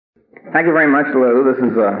Thank you very much, Lou. This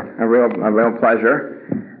is a real pleasure.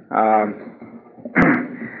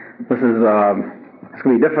 It's going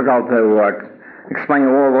to be difficult to explain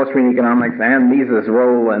all of Austrian economics and Mises'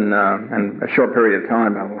 role in a short period of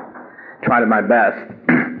time. I will try to my best.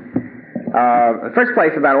 The first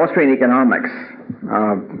place about Austrian economics,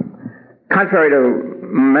 contrary to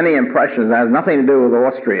many impressions, it has nothing to do with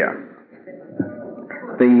Austria.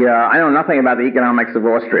 I know nothing about the economics of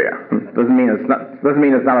Austria. Doesn't mean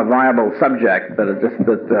it's not a viable subject, but it's just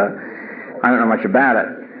that I don't know much about it.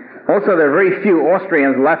 Also, there are very few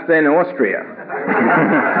Austrians left in Austria.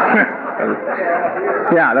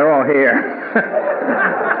 Yeah, they're all here.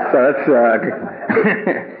 So that's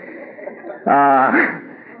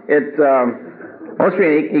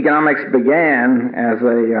Austrian economics began as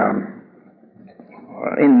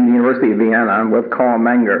in the University of Vienna with Carl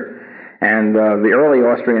Menger. And the early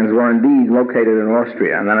Austrians were indeed located in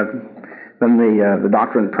Austria, and then the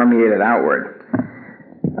doctrine permeated outward.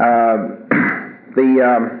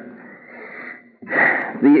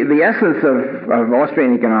 The essence of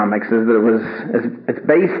Austrian economics is that it's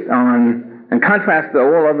based on, in contrast to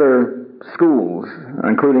all other schools,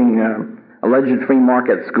 including alleged free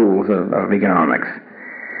market schools of economics.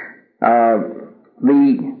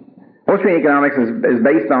 The Austrian economics is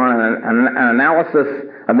based on an analysis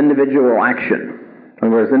of individual action. In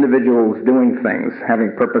other words, individuals doing things,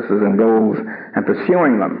 having purposes and goals, and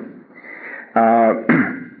pursuing them.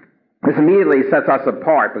 This immediately sets us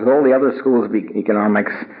apart, because all the other schools of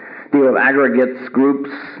economics deal with aggregates,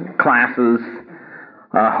 groups, classes,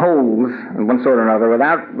 wholes, of one sort or another,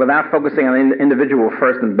 without focusing on the individual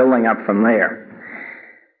first and building up from there.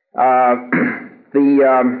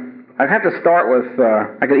 I'd have to start with,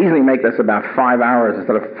 I could easily make this about 5 hours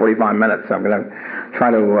instead of 45 minutes, so I'm going to try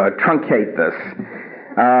to truncate this.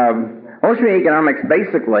 Austrian economics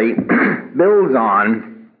basically builds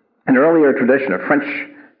on an earlier tradition of French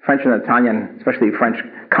and Italian, especially French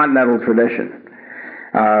continental tradition,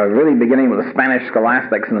 really beginning with the Spanish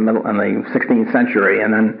scholastics in the 16th century,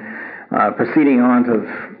 and then proceeding on to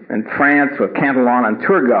in France with Cantillon and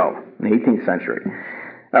Turgot in the 18th century.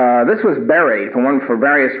 This was buried for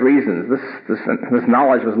various reasons. This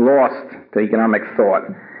knowledge was lost to economic thought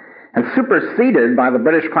and superseded by the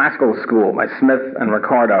British classical school, by Smith and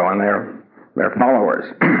Ricardo and their followers.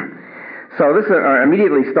 So this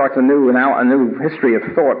immediately starts a new history of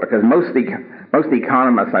thought, because most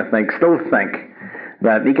economists, I think, still think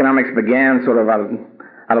that economics began sort of out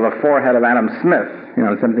of the forehead of Adam Smith, in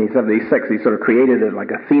 1776. He sort of created it like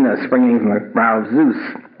Athena springing from the brow of Zeus.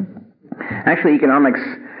 Actually, economics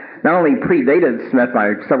not only predated Smith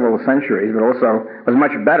by several centuries, but also was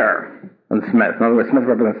much better than Smith. In other words, Smith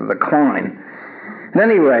represents a decline. At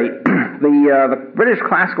any rate, the British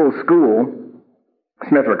classical school,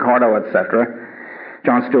 Smith, Ricardo, etc.,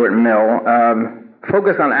 John Stuart Mill,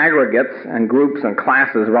 focused on aggregates and groups and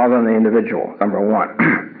classes rather than the individual, number one.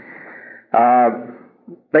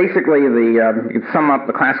 Basically, you could sum up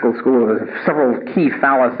the classical school with several key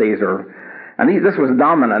fallacies, and this was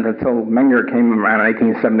dominant until Menger came around in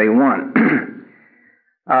 1871.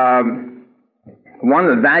 One,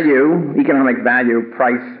 the economic value,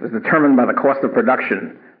 price, was determined by the cost of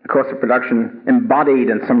production. The cost of production embodied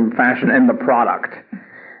in some fashion in the product.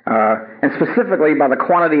 And specifically by the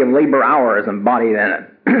quantity of labor hours embodied in it.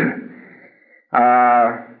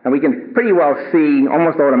 And we can pretty well see,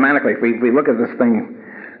 almost automatically, if we look at this thing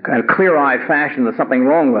kind of clear-eyed fashion, there's something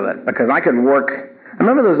wrong with it. Because I could work... I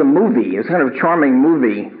remember there was a movie, it was kind of a charming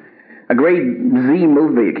movie, a great Z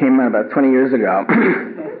movie. It came out about 20 years ago.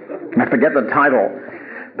 I forget the title.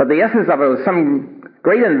 But the essence of it was some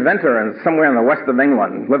great inventor somewhere in the west of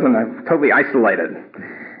England, living totally isolated.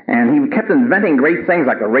 And he kept inventing great things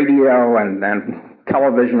like the radio and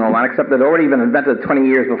television and all that, except it had already been invented 20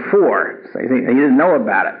 years before. So he didn't know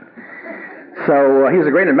about it. So he was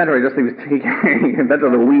a great inventor. He invented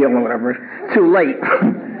the wheel or whatever. Too late.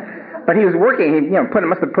 But he was working. He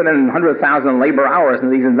must have put in 100,000 labor hours into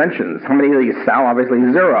these inventions. How many did he sell? Obviously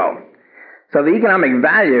zero. So the economic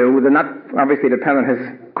value did not obviously depend on his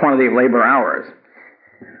quantity of labor hours.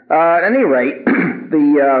 At any rate, what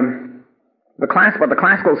the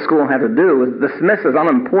classical school had to do was dismiss as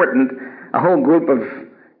unimportant a whole group of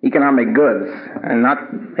economic goods and not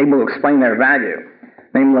able to explain their value,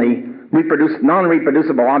 namely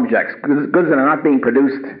non-reproducible objects, goods that are not being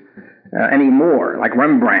produced anymore, like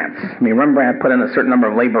Rembrandts. I mean, Rembrandt put in a certain number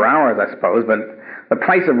of labor hours, I suppose, but the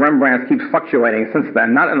price of Rembrandts keeps fluctuating since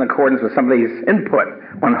then, not in accordance with somebody's input,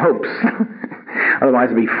 one hopes.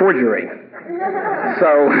 Otherwise it'd be forgery.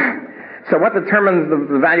 So what determines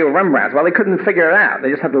the value of Rembrandts? Well, they couldn't figure it out. They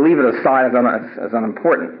just had to leave it aside as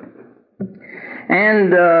unimportant.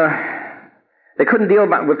 And they couldn't deal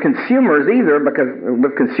with consumers either, because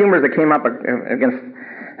with consumers they came up against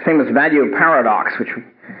the famous value paradox, which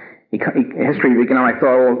history of economics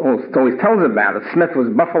always tells about it. Smith was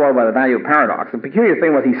buffaloed by the value paradox. The peculiar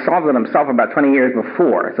thing was he solved it himself about 20 years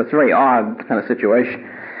before, so it's a very odd kind of situation.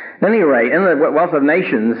 At any rate, in the Wealth of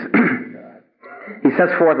Nations, he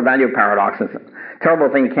sets forth the value paradox. It's a terrible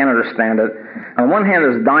thing, you can't understand it. On one hand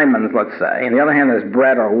there's diamonds, let's say, and on the other hand there's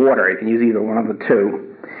bread or water. You can use either one of the two.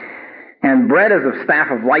 And bread is a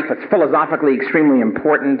staff of life. It's philosophically extremely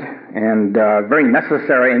important and very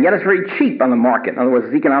necessary, and yet it's very cheap on the market. In other words,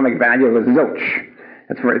 the economic value is zilch.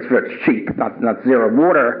 It's very cheap, not zero.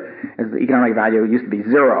 Water, is the economic value, used to be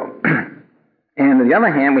zero. And on the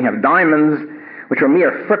other hand, we have diamonds, which are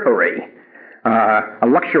mere frippery, a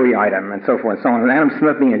luxury item, and so forth and so on. And Adam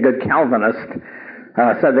Smith, being a good Calvinist,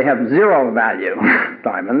 said they have zero value,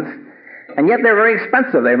 diamonds. And yet they're very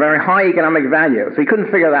expensive. They have very high economic value. So he couldn't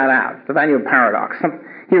figure that out, the value paradox.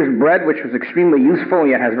 Here's bread, which was extremely useful,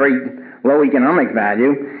 yet has very low economic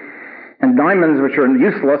value. And diamonds, which are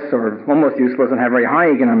useless or almost useless and have very high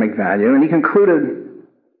economic value. And he concluded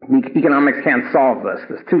economics can't solve this.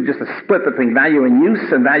 There's just a split between value in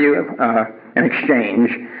use and value in exchange.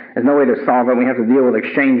 There's no way to solve it. We have to deal with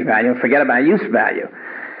exchange value and forget about use value.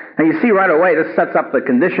 And you see right away this sets up the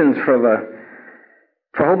conditions for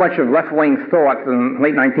a whole bunch of left-wing thought in the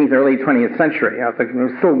late 19th, early 20th century. I think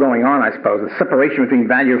it's still going on, I suppose, the separation between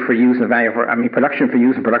value for use and production for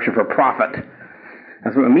use and production for profit.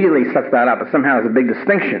 And so immediately sets that up, but somehow there's a big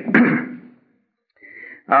distinction.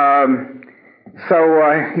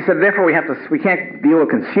 He said, therefore we can't deal with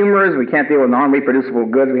consumers, we can't deal with non-reproducible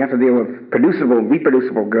goods, we have to deal with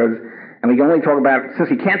reproducible goods, and we can only talk about, since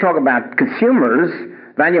we can't talk about consumers,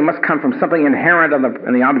 value must come from something inherent in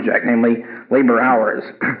the object, namely labor hours.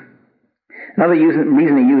 Another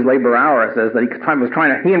reason he used labor hours is that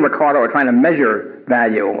he and Ricardo were trying to measure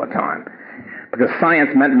value all the time, because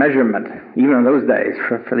science meant measurement, even in those days,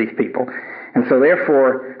 for these people. And so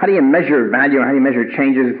therefore, how do you measure value and how do you measure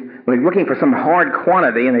changes? Well, they're looking for some hard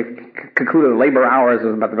quantity, and they concluded labor hours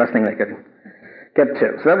was about the best thing they could get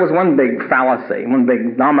to. So that was one big fallacy, one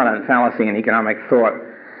big dominant fallacy in economic thought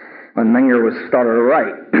when Menger was started to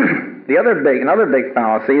write. Another big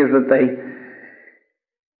fallacy is that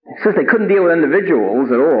since they couldn't deal with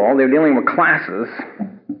individuals at all, they were dealing with classes.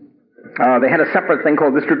 They had a separate thing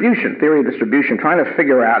called theory of distribution, trying to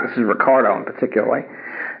figure out, this is Ricardo in particular,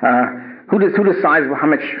 who decides how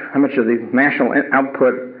much of the national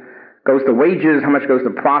output goes to wages, how much goes to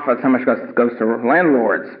profits, how much goes to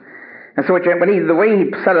landlords. And so the way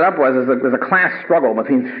he set it up was there's a class struggle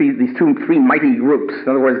between these three mighty groups. In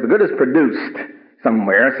other words, the good is produced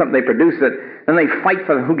somewhere, they produce it, then they fight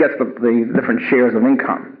for who gets the different shares of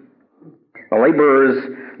income. The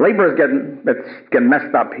laborers get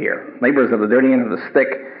messed up here. Laborers are the dirty end of the stick,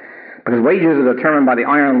 because wages are determined by the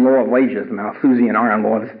iron law of wages, the Malthusian iron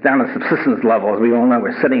law. It's down at subsistence level. As we all know,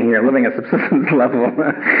 we're sitting here living at subsistence level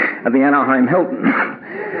at the Anaheim Hilton.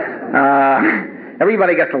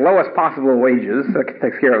 Everybody gets the lowest possible wages. That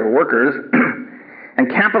takes care of the workers. And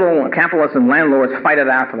capitalists and landlords fight it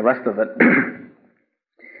out for the rest of it.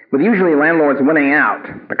 With usually landlords winning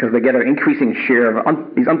out because they get an increasing share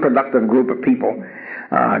of these unproductive group of people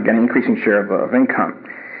get an increasing share of income.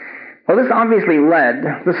 Well, this obviously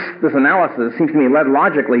this analysis seems to me led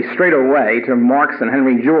logically straight away to Marx and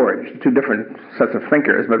Henry George, two different sets of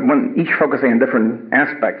thinkers, but each focusing on different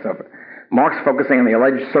aspects of it. Marx focusing on the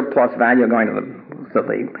alleged surplus value going to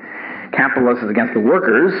the capitalists against the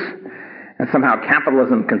workers, and somehow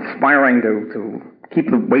capitalism conspiring to keep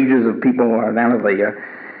the wages of people down to the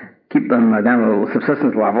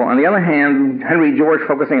subsistence level. On the other hand, Henry George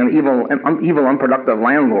focusing on evil, unproductive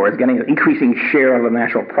landlords getting an increasing share of the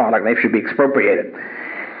national product. They should be expropriated.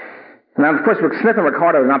 Now, of course, Smith and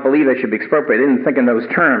Ricardo did not believe they should be expropriated. They didn't think in those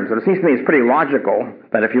terms. But it seems to me it's pretty logical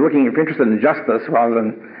that if you're interested in justice rather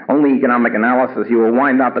than only economic analysis, you will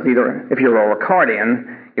wind up as either, if you're a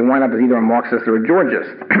Ricardian, you wind up as either a Marxist or a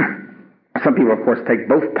Georgist. Some people, of course, take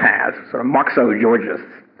both paths, sort of Marxo-Georgists.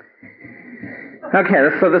 Okay,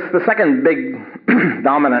 so this the second big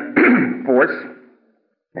dominant force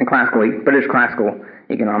in British classical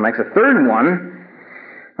economics. The third one,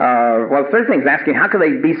 the third thing is asking, how could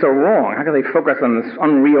they be so wrong? How could they focus on this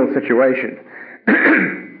unreal situation?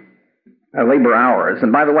 Labor hours.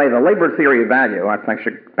 And by the way, the labor theory of value, I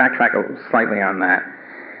should backtrack slightly on that.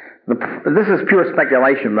 This is pure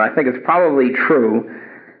speculation, but I think it's probably true.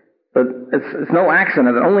 But it's no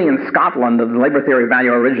accident that only in Scotland does the labor theory of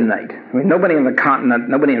value originate. I mean, nobody in the continent,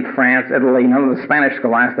 nobody in France, Italy, none of the Spanish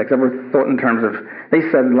scholastics ever thought in terms of, they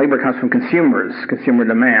said labor comes from consumers, consumer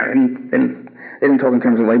demand. And They didn't talk in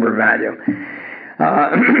terms of labor value.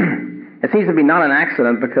 It seems to be not an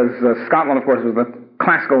accident because Scotland, of course, was the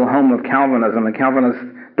classical home of Calvinism. The Calvinist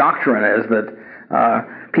doctrine is that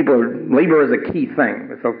labor is a key thing.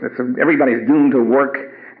 Everybody's doomed to work.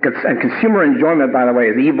 And consumer enjoyment, by the way,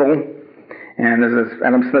 is evil. And as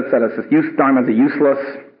Adam Smith said, diamonds are useless.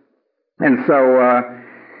 And so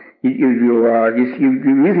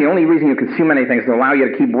the only reason you consume anything is to allow you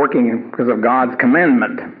to keep working because of God's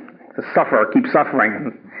commandment, to keep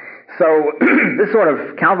suffering. So this sort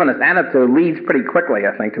of Calvinist attitude leads pretty quickly,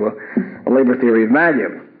 I think, to a labor theory of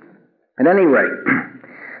value. At any rate,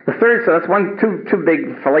 the third, so that's two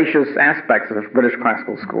big fallacious aspects of British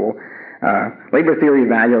classical school. Labor theory of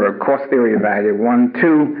value or cost theory of value.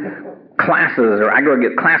 2 classes or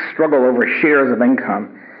aggregate class struggle over shares of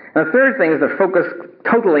income. And the third thing is to focus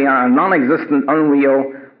totally on a non-existent,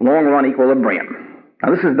 unreal, long-run equilibrium.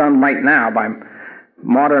 Now this is done right now by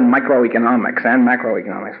modern microeconomics and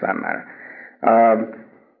macroeconomics, for that matter.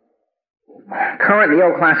 Current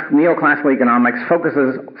neoclassical economics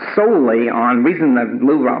focuses solely on reason that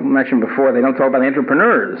Lou mentioned before. They don't talk about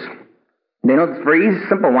entrepreneurs. It's very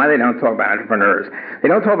simple why they don't talk about entrepreneurs. They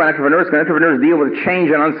don't talk about entrepreneurs because entrepreneurs deal with change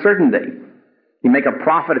and uncertainty. You make a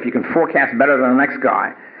profit if you can forecast better than the next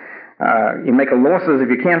guy. You make losses if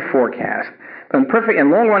you can't forecast. But in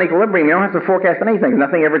long-run equilibrium, you don't have to forecast anything.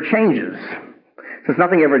 Nothing ever changes. Since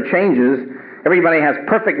nothing ever changes, everybody has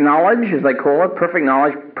perfect knowledge, as they call it, perfect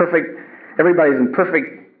knowledge, everybody's in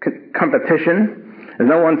perfect competition. There's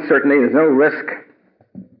no uncertainty, there's no risk,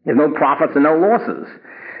 there's no profits and no losses.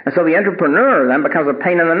 And so the entrepreneur then becomes a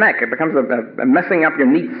pain in the neck. It becomes a messing up your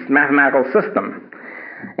neat mathematical system.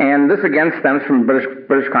 And this again stems from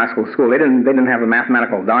British classical school. They didn't have the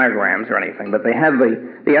mathematical diagrams or anything, but they had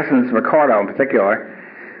the essence, Ricardo in particular,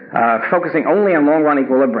 focusing only on long-run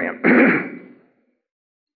equilibrium.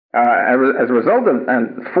 As a result of,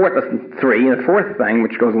 the fourth thing,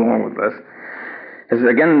 which goes along with this, is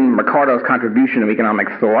again Ricardo's contribution of economic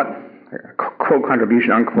thought, quote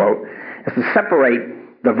contribution, unquote, is to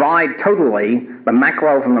divide totally the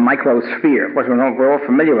macro from the microsphere. Of course, we're all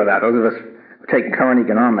familiar with that, those of us who take current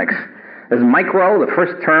economics. There's micro, the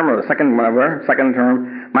first term, or the second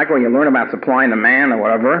term. Micro, you learn about supply and demand or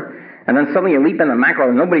whatever. And then suddenly you leap into macro,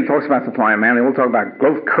 and nobody talks about supply and demand. They all talk about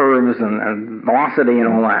growth curves and velocity and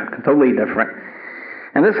all that. Totally different.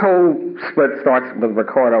 And this whole split starts with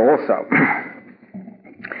Ricardo also.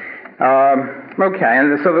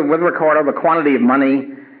 And so with Ricardo, the quantity of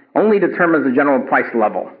money only determines the general price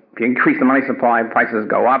level. If you increase the money supply, prices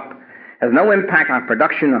go up. Has no impact on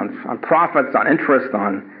production, on profits, on interest,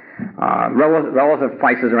 on relative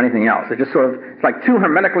prices or anything else. It's like two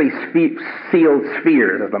hermetically sealed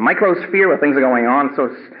spheres. There's the microsphere where things are going on, so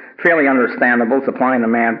it's fairly understandable, supply and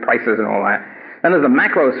demand, prices and all that. Then there's the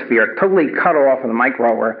macrosphere, totally cut off from the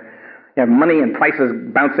micro, where you have money and prices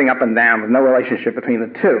bouncing up and down with no relationship between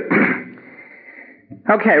the two.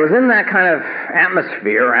 Okay, it was in that kind of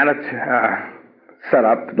atmosphere,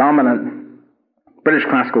 setup, dominant, British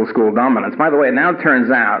classical school dominance. By the way, it now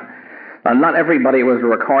turns out not everybody was a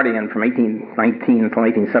Ricardian from 1819 until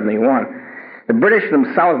 1871. The British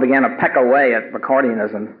themselves began to peck away at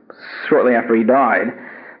Ricardianism shortly after he died.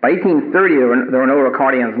 By 1830, there were no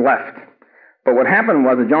Ricardians left. But what happened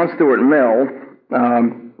was that John Stuart Mill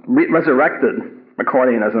resurrected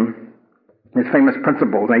Ricardianism, his famous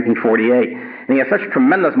principles, in 1848. And he had such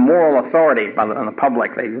tremendous moral authority on the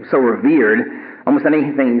public. They were so revered, almost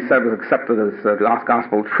anything he said was accepted as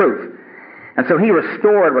gospel truth. And so he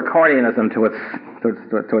restored Ricardianism to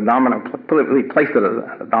a dominant, he placed it as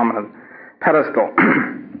a dominant pedestal.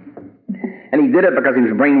 And he did it because he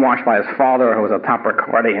was brainwashed by his father, who was a top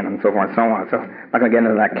Ricardian, and so forth and so on. So I'm not going to get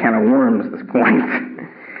into that can of worms at this point.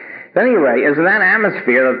 At any rate, it was in that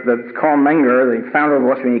atmosphere that Carl Menger, the founder of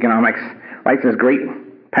Austrian Economics, writes his great,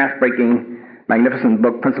 path-breaking, magnificent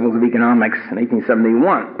book, Principles of Economics, in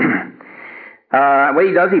 1871. What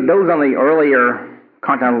he does, he builds on the earlier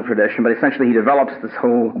continental tradition, but essentially he develops this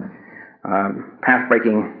whole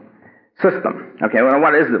path-breaking system. Okay, well,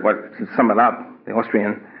 what is it? To sum it up, the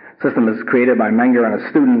Austrian system is created by Menger and a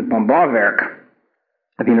student, Bohm-Bawerk,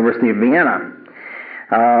 at the University of Vienna.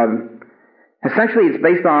 Essentially, it's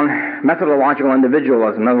based on methodological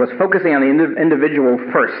individualism. In other words, focusing on the individual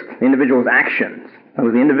first, the individual's actions. In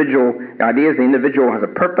other words, the idea is the individual has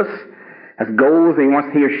a purpose, has goals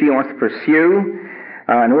that he or she wants to pursue.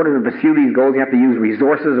 In order to pursue these goals, you have to use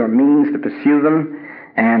resources or means to pursue them,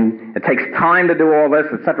 and it takes time to do all this,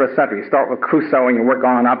 etc., etc. You start with Crusoe and you work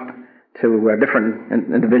on up to different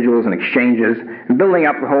individuals and exchanges, and building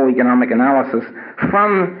up the whole economic analysis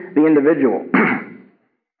from the individual.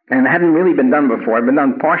 And it hadn't really been done before. It had been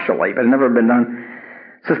done partially, but it never been done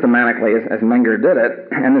systematically as Menger did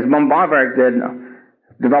it. And as Bohm-Bawerk did,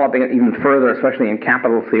 developing it even further, especially in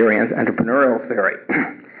capital theory and entrepreneurial theory.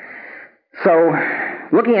 So,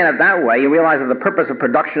 looking at it that way, you realize that the purpose of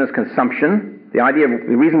production is consumption. The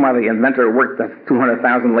reason why the inventor worked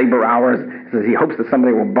 200,000 labor hours is that he hopes that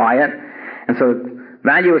somebody will buy it. And so,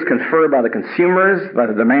 value is conferred by the consumers, by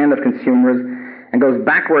the demand of consumers, and goes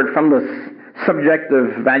backward from the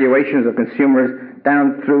subjective valuations of consumers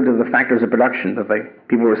down through to the factors of production that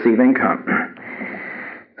people receive income.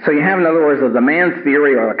 So you have, in other words, the demand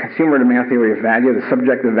theory or the consumer demand theory of value, the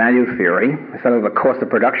subjective value theory, instead of the cost of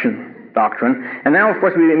production doctrine. And now, of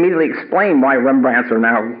course, we immediately explain why Rembrandts are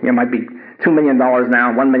now, might be $2 million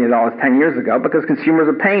now, $1 million 10 years ago, because consumers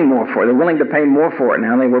are paying more for it. They're willing to pay more for it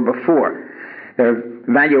now than they were before. Their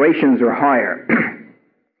valuations are higher,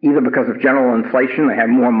 either because of general inflation, they have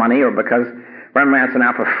more money, or because Rembrandts are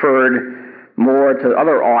now preferred more to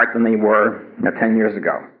other art than they were 10 years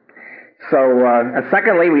ago. So, and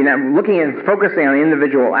secondly, focusing on the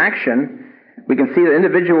individual action, we can see that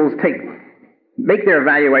individuals make their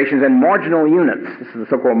evaluations in marginal units. This is the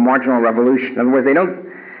so-called marginal revolution. In other words, they don't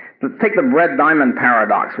take the bread-diamond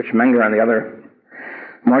paradox, which Menger and the other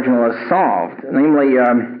marginalists solved. Namely,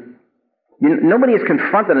 nobody is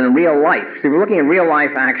confronted in real life. So we're looking at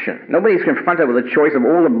real-life action. Nobody is confronted with a choice of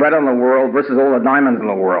all the bread in the world versus all the diamonds in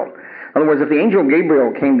the world. In other words, if the angel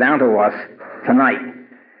Gabriel came down to us tonight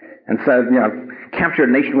and said, captured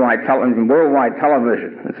nationwide and worldwide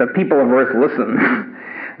television, and said, people of Earth, listen,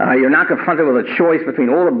 you're not confronted with a choice between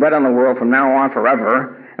all the bread in the world from now on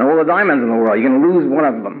forever and all the diamonds in the world. You're going to lose one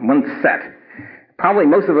of them, one set. Probably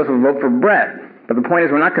most of us will vote for bread, but the point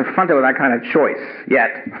is we're not confronted with that kind of choice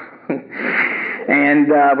yet. And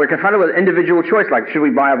we're confronted with individual choice, like should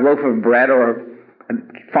we buy a loaf of bread or a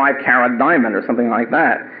 5-carat diamond or something like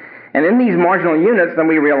that. And in these marginal units, then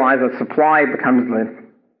we realize that supply becomes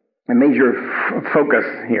a major focus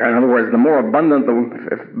here. In other words, the more abundant,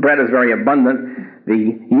 if bread is very abundant,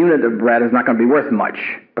 the unit of bread is not going to be worth much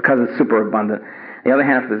because it's super abundant. The other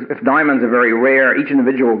half is, if diamonds are very rare, each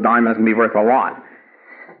individual diamond is going to be worth a lot.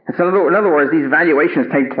 And so, in other words, these valuations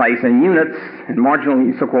take place in units,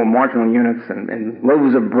 in so-called marginal units, and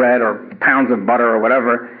loaves of bread or pounds of butter or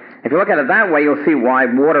whatever. If you look at it that way, you'll see why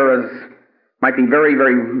water might be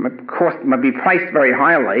might be priced very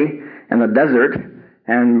highly in the desert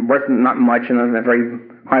and worth not much in a very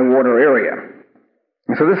high water area.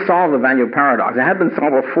 And so this solved the value paradox. It had been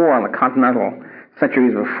solved before on the continental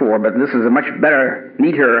centuries before, but this is a much better,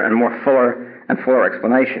 neater, and more fuller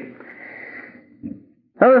explanation.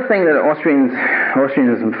 Another thing that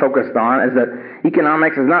Austrianism focused on is that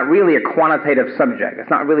economics is not really a quantitative subject.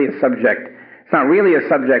 It's not really a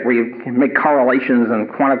subject where you can make correlations and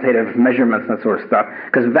quantitative measurements and that sort of stuff,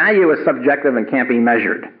 because value is subjective and can't be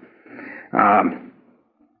measured.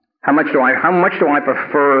 How much do I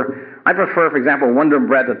prefer? I prefer, for example, Wonder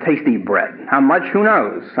Bread to Tasty Bread. How much? Who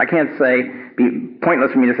knows? I can't say. It'd be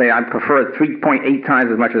pointless for me to say I prefer it 3.8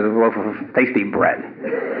 times as much as a loaf of Tasty Bread.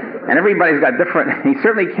 And everybody's got different. You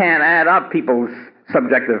certainly can't add up people's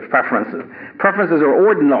subjective preferences. Preferences are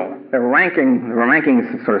ordinal. They're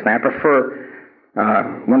rankings sort of thing. I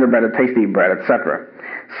prefer Wonder Bread to Tasty Bread, etc.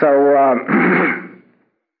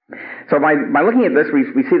 So by looking at this, we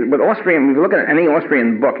see that with Austrian, if you look at any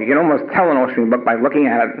Austrian book, you can almost tell an Austrian book by looking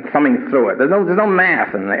at it and thumbing through it. There's no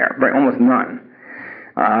math in there, almost none.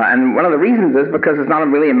 And one of the reasons is because it's not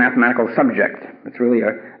really a mathematical subject. It's really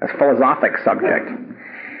a philosophic subject.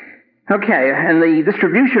 Okay, and the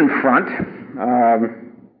distribution front,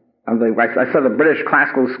 I said the British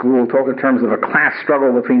classical school talk in terms of a class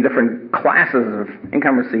struggle between different classes of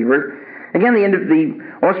income receivers. Again,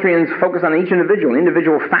 the Austrians focus on each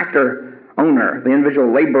individual factor owner, the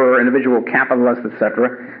individual laborer, individual capitalist,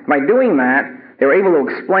 etc. By doing that, they were able to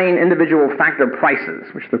explain individual factor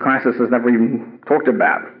prices, which the classicists never even talked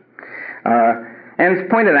about. And it's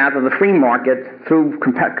pointed out that the free market, through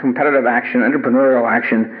competitive action, entrepreneurial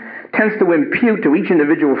action, tends to impute to each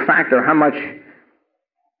individual factor how much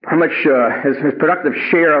his productive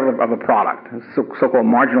share of a product, so-called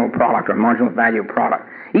marginal product or marginal value product.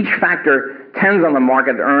 Each factor tends on the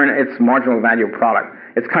market to earn its marginal value product,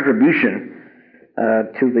 its contribution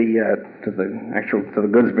to the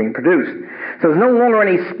goods being produced. So there's no longer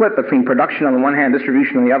any split between production on the one hand,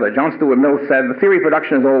 distribution on the other. John Stuart Mill said the theory of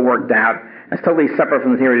production is all worked out. It's totally separate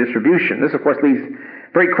from the theory of distribution. This, of course, leads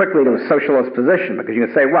very quickly to a socialist position, because you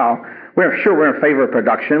can say, well, we're in favor of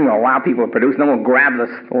production. We'll allow people to produce, and then we'll grab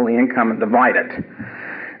all the income and divide it.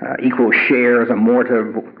 Equal shares or more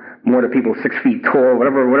to people 6 feet tall,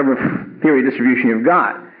 whatever theory of distribution you've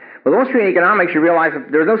got. With Austrian economics, you realize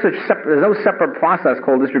that there's no separate process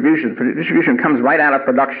called distribution. Distribution comes right out of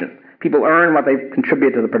production. People earn what they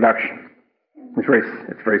contribute to the production. It's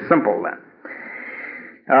very simple then.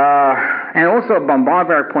 And also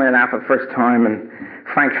Bohm-Bawerk pointed out for the first time, and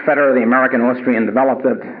Frank Fetter, the American Austrian, developed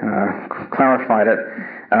it, clarified it.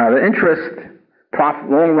 The interest,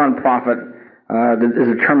 long-run profit, is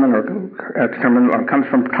determined or comes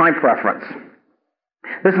from time preference.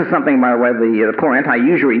 This is something, by the way, the poor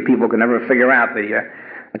anti-usury people could never figure out.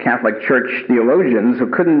 The Catholic Church theologians who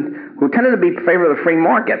tended to be in favor of the free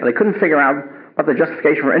market, but they couldn't figure out what the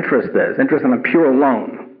justification for interest is. Interest on a pure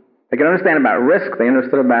loan. They could understand about risk. They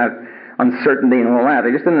understood about uncertainty and all that.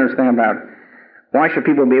 They just didn't understand about why should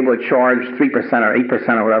people be able to charge 3% or 8%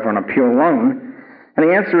 or whatever on a pure loan. And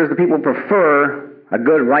the answer is that people prefer a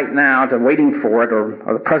good right now to waiting for it, or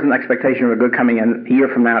the present expectation of a good coming in a year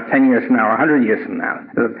from now, 10 years from now, or 100 years from now.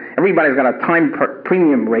 Everybody's got a time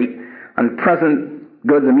premium rate on present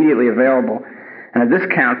goods immediately available and a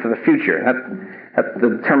discount for the future. That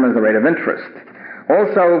determines the rate of interest.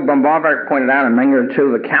 Also, Bohm-Bawerk pointed out, and Menger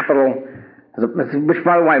too, the capital, which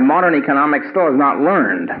by the way, modern economics still has not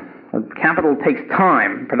learned. Capital takes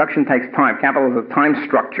time. Production takes time. Capital is a time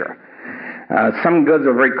structure. Some goods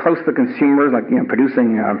are very close to consumers, like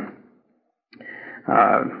producing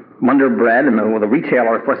Wonder Bread, and the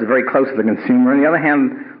retailer, of course, is very close to the consumer. On the other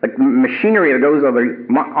hand, like machinery that goes over,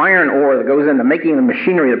 iron ore that goes into making the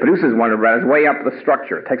machinery that produces Wonder Bread is way up the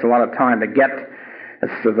structure. It takes a lot of time to get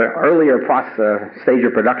to the earlier stage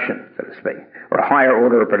of production, so to speak, or a higher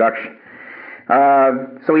order of production.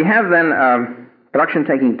 So we have then production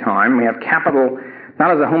taking time. We have capital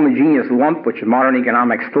not as a homogeneous lump, which modern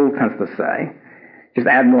economics still tends to say. Just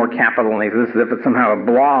add more capital and as if it's somehow a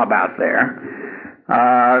blob out there.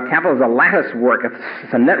 Capital is a lattice work.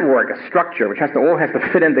 It's a network, a structure, which all has to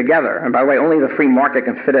fit in together. And by the way, only the free market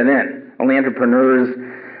can fit it in. Only entrepreneurs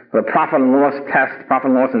with a profit and loss test, profit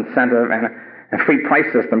and loss incentive, and a free price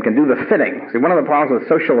system can do the fitting. See, one of the problems with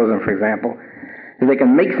socialism, for example, is they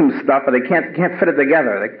can make some stuff, but they can't fit it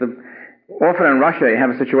together. Often in Russia, you have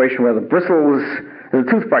a situation where the bristles, there's a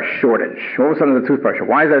toothbrush shortage. All of a sudden there's a toothbrush.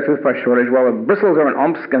 Why is there a toothbrush shortage? Well, the bristles are in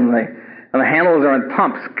Omsk and the handles are in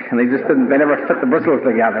Tomsk, and they never fit the bristles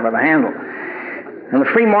together with the handle. In the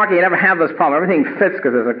free market, you never have this problem. Everything fits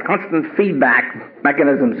because there's a constant feedback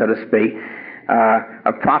mechanism, so to speak,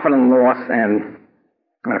 of profit and loss and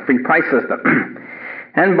a free price system.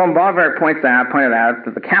 And Bohm-Bawerk pointed out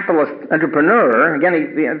that the capitalist entrepreneur, again,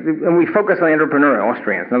 and we focus on the entrepreneur,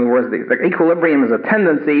 Austrians. In other words, the equilibrium is a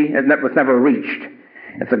tendency that's never reached.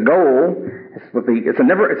 It's a goal.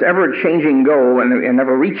 It's ever-changing goal, and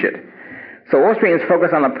never reach it. So Austrians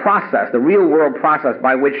focus on the process, the real-world process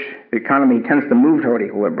by which the economy tends to move toward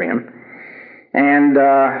equilibrium. And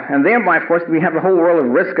thereby, of course, we have the whole world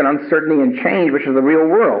of risk and uncertainty and change, which is the real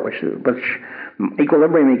world, which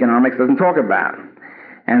equilibrium economics doesn't talk about.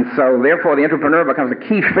 And so, therefore, the entrepreneur becomes a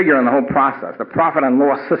key figure in the whole process, the profit and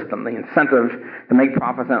loss system, the incentive to make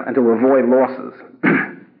profits and to avoid losses.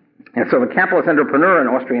 And so the capitalist entrepreneur in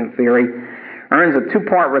Austrian theory earns a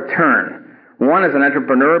two-part return. One is an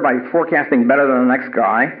entrepreneur by forecasting better than the next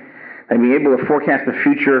guy, and be able to forecast the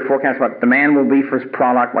future, forecast what demand will be for his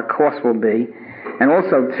product, what costs will be. And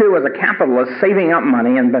also, two, as a capitalist, saving up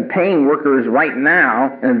money and paying workers right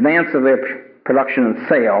now in advance of their production and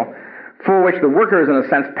sale, for which the workers, in a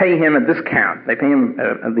sense, pay him a discount. They pay him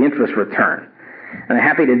the interest return. And they're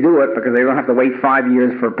happy to do it because they don't have to wait 5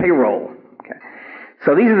 years for payroll. Okay.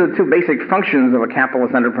 So these are the two basic functions of a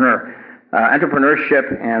capitalist entrepreneur,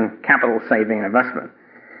 entrepreneurship and capital saving and investment.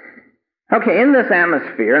 Okay, in this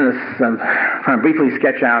atmosphere, and this kind of briefly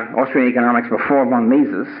sketch out Austrian economics before von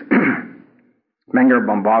Mises, Menger,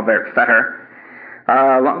 Bohm-Bawerk, Fetter.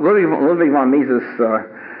 Ludwig von Mises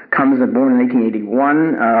comes born in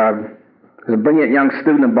 1881. Was a brilliant young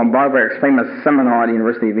student of Bohm-Bawerk's famous seminar at the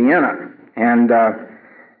University of Vienna. And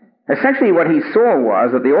essentially what he saw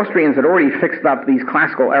was that the Austrians had already fixed up these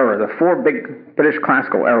classical errors, the four big British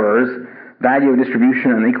classical errors, value, distribution,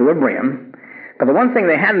 and equilibrium. But the one thing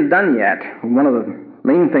they hadn't done yet, one of the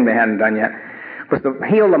main things they hadn't done yet, was to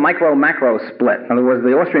heal the micro-macro split. In other words,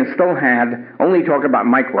 the Austrians still had only talked about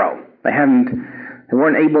micro. They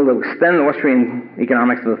weren't able to extend Austrian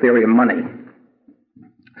economics to the theory of money.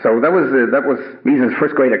 So that was Mises'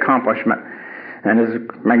 first great accomplishment. And his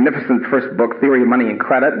magnificent first book, Theory of Money and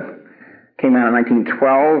Credit, came out in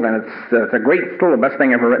 1912, and it's still the best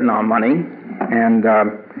thing ever written on money. And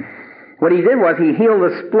what he did was he healed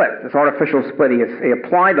the split, this artificial split. He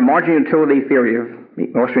applied the marginal utility theory of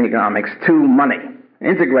Austrian economics to money,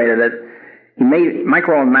 integrated it. He made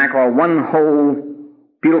micro and macro one whole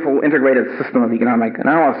beautiful integrated system of economic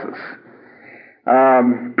analysis.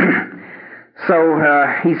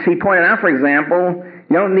 He pointed out, for example,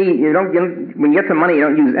 when you get to money, you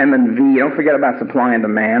don't use M and V. You don't forget about supply and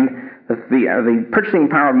demand. The purchasing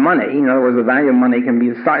power of money, in other words, the value of money, can be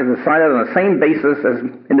decided on the same basis as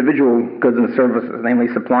individual goods and services, namely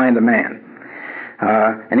supply and demand.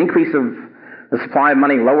 An increase of the supply of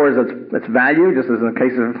money lowers its value, just as in the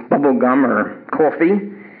case of bubble gum or coffee.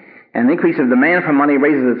 And an increase of demand for money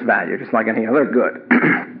raises its value, just like any other good.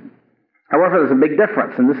 However, there's a big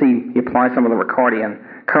difference, and this he applies some of the Ricardian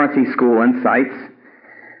currency school insights.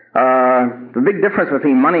 The big difference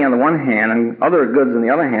between money on the one hand and other goods on the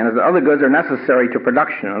other hand is that other goods are necessary to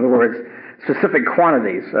production. In other words, specific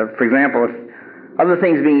quantities. For example, if other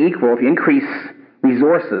things being equal, if you increase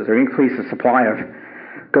resources or increase the supply of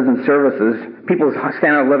goods and services, people's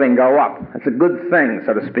standard of living go up. It's a good thing,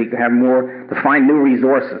 so to speak, to find new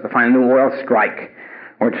resources, to find a new oil strike,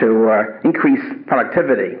 or to increase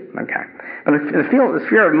productivity. Okay. But in the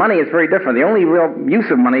sphere of money, it's very different. The only real use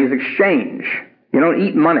of money is exchange. You don't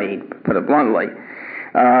eat money, to put it bluntly.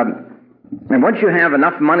 And once you have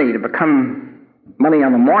enough money to become money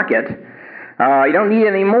on the market, you don't need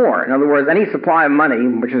any more. In other words, any supply of money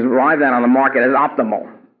which is arrived at on the market is optimal.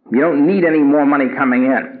 You don't need any more money coming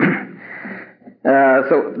in.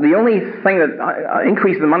 So the only thing that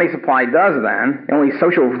increase in the money supply does then, the only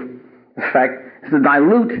social effect, is to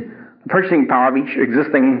dilute the purchasing power of each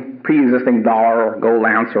pre-existing dollar or gold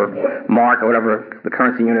ounce or mark or whatever the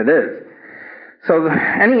currency unit is. So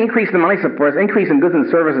any increase in the money supply, increase in goods and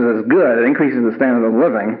services is good. It increases the standard of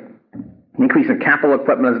living. An increase in capital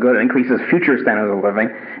equipment is good. It increases future standards of living.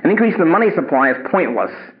 An increase in the money supply is pointless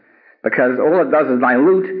because all it does is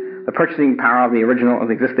dilute the purchasing power of the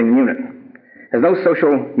existing unit. There's no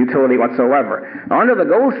social utility whatsoever. Now, under the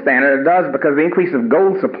gold standard, it does because the increase of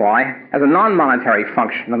gold supply has a non-monetary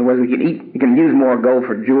function. In other words, you can use more gold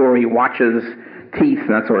for jewelry, watches, teeth,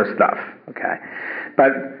 and that sort of stuff. Okay,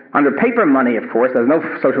 but under paper money, of course, there's no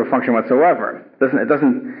social function whatsoever.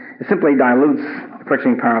 It simply dilutes the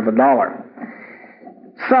purchasing power of the dollar.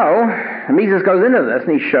 So Mises goes into this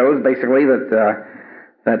and he shows basically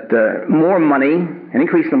that more money, an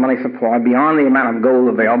increase in the money supply beyond the amount of gold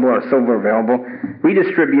available or silver available,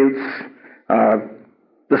 redistributes,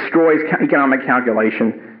 destroys economic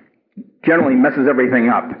calculation, generally messes everything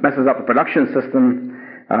up, messes up the production system.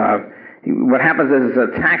 What happens is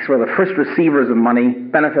a tax where the first receivers of money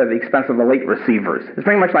benefit at the expense of the late receivers. It's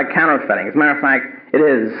very much like counterfeiting. As a matter of fact, it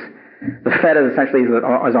is. The Fed is essentially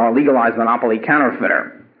our legalized monopoly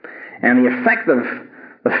counterfeiter. And the effect of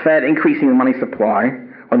the Fed increasing the money supply,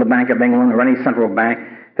 or the Bank of England, or any central bank,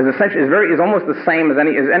 is almost the same as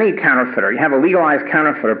any counterfeiter. You have a legalized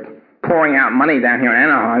counterfeiter pouring out money down here in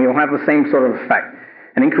Anaheim, you'll have the same sort of effect.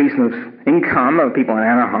 An increase in income of people in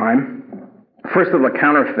Anaheim. First of the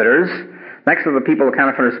counterfeiters, next of the people the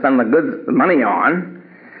counterfeiters spend the money on,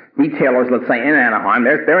 retailers, let's say, in Anaheim,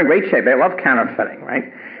 they're in great shape. They love counterfeiting, right?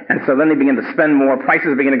 And so then they begin to spend more,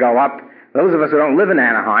 prices begin to go up. Those of us who don't live in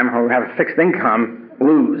Anaheim, who have a fixed income,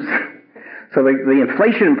 lose. So the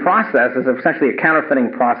inflation process is essentially a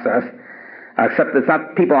counterfeiting process, except it's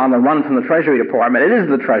not people on the run from the Treasury Department. It is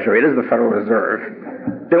the Treasury, it is the Federal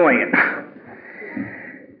Reserve doing it.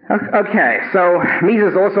 Okay, so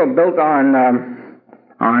Mises also built on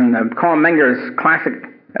Carl Menger's classic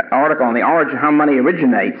article on the origin, how money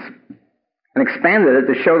originates, and expanded it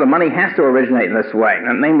to show that money has to originate in this way,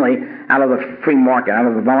 namely out of the free market, out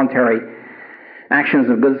of the voluntary actions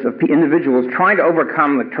of individuals trying to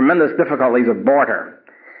overcome the tremendous difficulties of barter.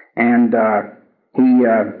 And he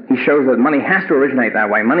shows that money has to originate that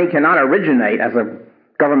way. Money cannot originate as a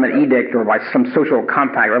government edict or by some social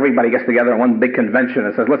compact where everybody gets together in one big convention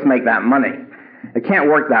and says, let's make that money. It can't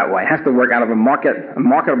work that way. It has to work out of a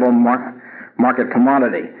marketable market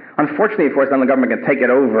commodity. Unfortunately, of course, then the government can take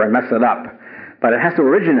it over and mess it up. But it has to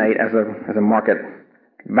originate as a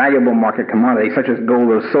valuable market commodity, such as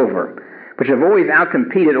gold or silver, which have always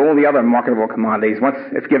outcompeted all the other marketable commodities once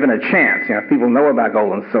it's given a chance. If people know about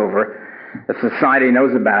gold and silver, if society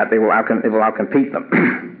knows about it, it will outcompete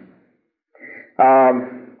them.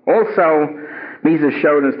 Also, Mises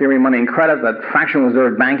showed in his theory of money and credit that fractional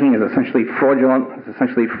reserve banking is essentially fraudulent. It's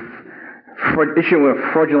essentially issuing of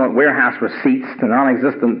fraudulent warehouse receipts to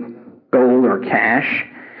non-existent gold or cash.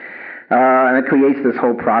 And it creates this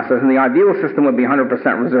whole process. And the ideal system would be 100%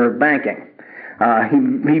 reserve banking.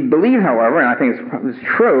 He believed, however, and I think it's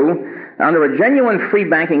true, under a genuine free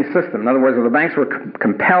banking system, in other words, where the banks were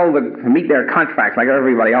compelled to meet their contracts like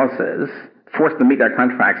everybody else is, forced to meet their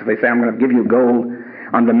contracts. If they say, I'm going to give you gold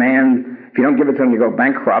on demand, if you don't give it to them, you go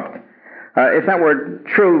bankrupt. If that were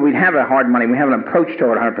true, we'd have a hard money. We have an approach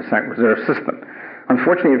to it, 100% reserve system.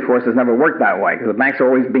 Unfortunately, of course, it's never worked that way because the banks are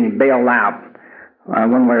always being bailed out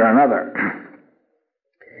one way or another.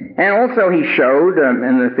 And also he showed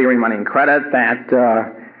in the theory of money and credit that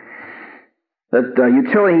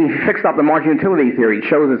utility, he fixed up the marginal utility theory. He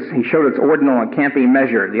showed it's ordinal and can't be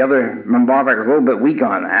measured. The other, Bohm-Bawerk, was a little bit weak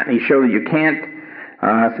on that. He showed that you can't,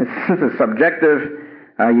 since it's subjective,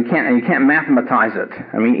 you can't mathematize it.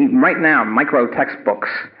 I mean, right now, micro textbooks,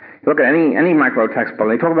 you look at any micro textbook,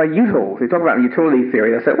 they talk about utils. They talk about utility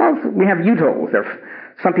theory. They say, well, we have utils.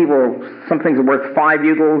 Some things are worth 5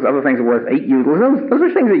 utils, other things are worth 8 utils. Those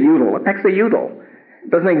are things a util. What the heck's a util?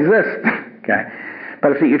 It doesn't exist. Okay.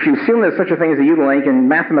 But if you assume there's such a thing as a util, then you can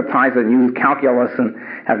mathematize it and use calculus and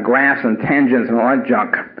have graphs and tangents and all that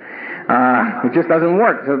junk. It just doesn't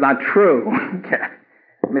work. It's not true. Okay.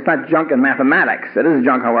 I mean, it's not junk in mathematics. It is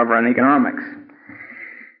junk, however, in economics.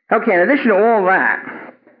 Okay, in addition to all that,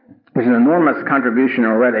 which is an enormous contribution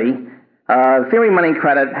already, theory of money and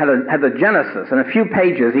credit had the genesis. In a few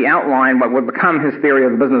pages, he outlined what would become his theory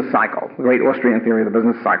of the business cycle, the great Austrian theory of the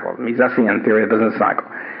business cycle, the Misesian theory of the business cycle.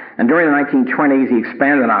 And during the 1920s, he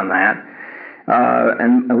expanded on that,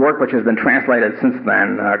 and a work which has been translated since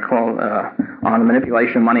then called On the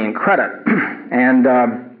Manipulation of Money and Credit. And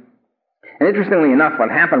interestingly enough, what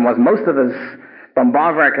happened was most of his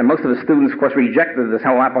Bohm-Bawerk and most of his students, of course, rejected this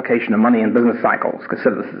whole application of money in business cycles,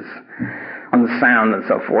 considered this is unsound and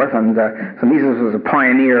so forth. And so Mises was a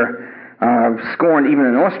pioneer, scorned even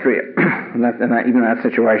in Austria, even in that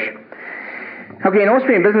situation. Okay, in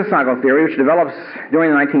Austrian business cycle theory, which develops during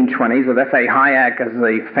the 1920s with F.A. Hayek as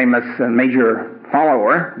the famous major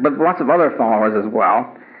follower, but lots of other followers as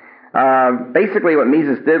well. Basically, what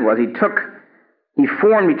Mises did was he took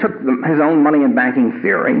his own money and banking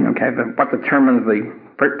theory, okay, what determines the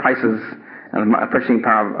prices and the purchasing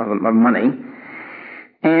power of money.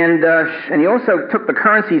 And he also took the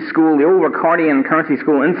currency school, the old Ricardian currency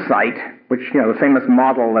school insight, which, the famous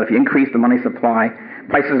model that if you increase the money supply,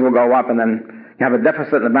 prices will go up, and then you have a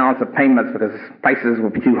deficit in the balance of payments because prices will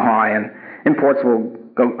be too high and imports will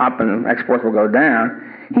go up and exports will go down.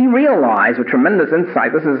 He realized with tremendous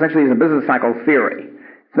insight, this is essentially a business cycle theory.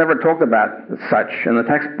 It's never talked about as such in the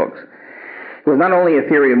textbooks. It was not only a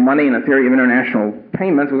theory of money and a theory of international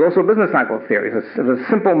payments, it was also a business cycle theory. It's a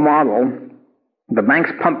simple model. The banks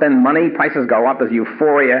pump in money, prices go up, there's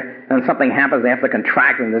euphoria, and something happens, they have to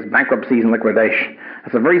contract, and there's bankruptcies and liquidation.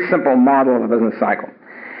 It's a very simple model of a business cycle.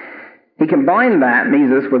 He combined that,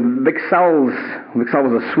 Mises, with Wicksell's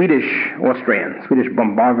was a Swedish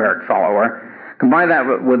Bohm-Bawerk follower, combined that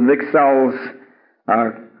with Wicksell's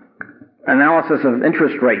analysis of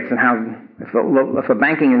interest rates and how if the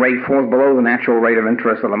banking rate falls below the natural rate of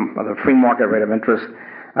interest or the free market rate of interest,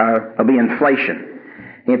 there'll be inflation.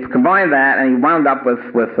 He combined that, and he wound up with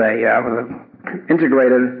an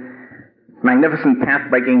integrated, magnificent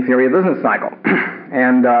path-breaking theory of business cycle.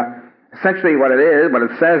 And essentially what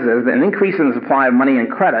it says is that an increase in the supply of money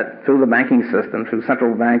and credit through the banking system, through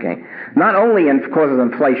central banking, not only causes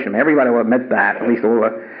inflation. Everybody will admit that, at least all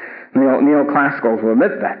the neoclassicals will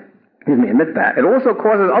admit that. It also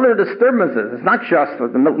causes other disturbances. It's not just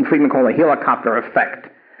what Milton Friedman called a helicopter effect.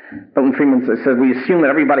 Milton Friedman says we assume that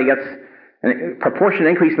everybody gets a proportionate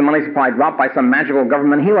increase in the money supply dropped by some magical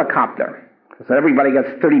government helicopter. So everybody gets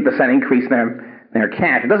 30% increase in their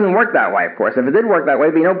cash. It doesn't work that way, of course. If it did work that way,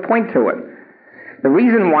 there'd be no point to it. The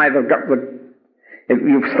reason why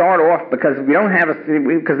you start off because we don't have a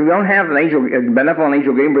benevolent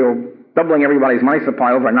angel Gabriel doubling everybody's money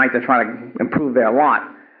supply overnight to try to improve their lot.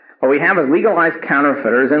 What we have is legalized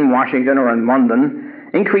counterfeiters in Washington or in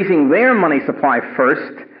London increasing their money supply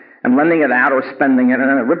first and lending it out or spending it, and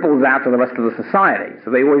then it ripples out to the rest of the society.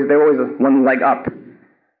 So they always one leg up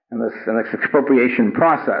in this expropriation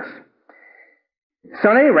process.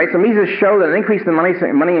 So at any rate, Mises showed that an increase in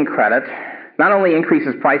money and credit not only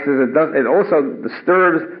increases prices, it also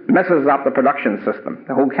messes up the production system,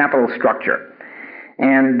 the whole capital structure.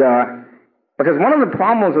 And because one of the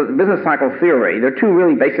problems with business cycle theory, there are two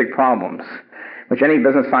really basic problems which any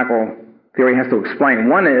business cycle theory has to explain.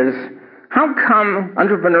 One is, how come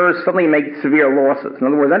entrepreneurs suddenly make severe losses? In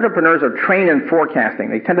other words, entrepreneurs are trained in forecasting.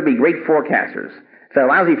 They tend to be great forecasters. If they're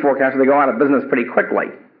lousy forecasters, they go out of business pretty quickly.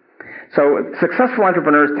 So successful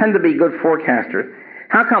entrepreneurs tend to be good forecasters.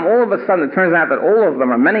 How come all of a sudden it turns out that all of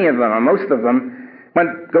them, or many of them, or most of them,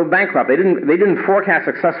 go bankrupt? They didn't forecast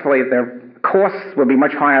successfully that their costs would be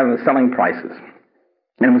much higher than the selling prices.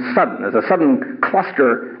 And it was sudden. There's a sudden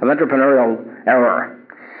cluster of entrepreneurial error.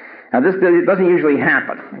 Now this doesn't usually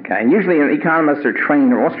happen, okay? And usually economists are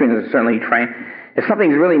trained, or Austrians are certainly trained, if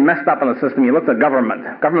something's really messed up in the system, you look to government.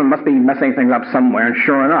 Government must be messing things up somewhere, and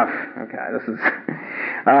sure enough, okay, this is.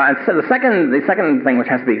 And so the second thing which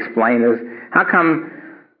has to be explained is how come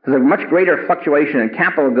there's a much greater fluctuation in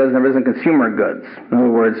capital goods than there is in consumer goods. In other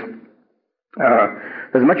words,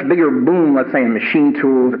 there's a much bigger boom, let's say, in machine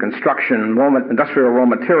tools, or construction, industrial raw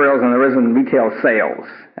materials, than there is in retail sales.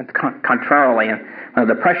 And contrarily, when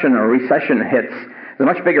a depression or recession hits, there's a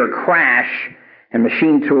much bigger crash in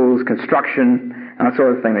machine tools, construction, and that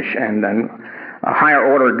sort of thing, and higher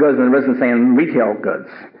order goods than there is in, say, in retail goods.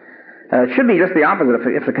 It should be just the opposite.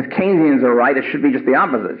 If the Keynesians are right, it should be just the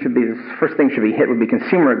opposite. It should be the first thing should be hit would be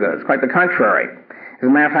consumer goods. Quite the contrary. As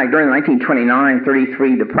a matter of fact, during the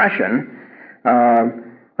 1929-33 depression,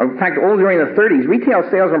 in fact, all during the 30s, retail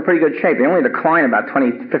sales were in pretty good shape. They only declined about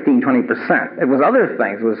 15-20%. It was other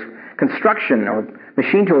things. It was construction or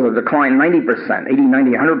machine tools that declined 90%, 80,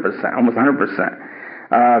 90, 100%, almost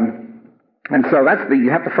 100%. And so you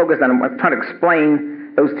have to focus on trying to explain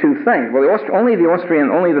those two things. Well, only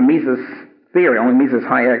the Mises theory, only Mises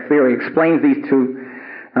Hayek theory explains these two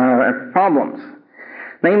problems.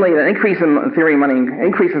 Namely, the increase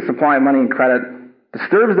in supply of money and credit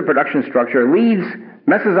disturbs the production structure,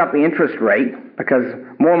 messes up the interest rate because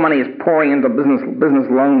more money is pouring into business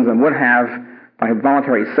loans than would have by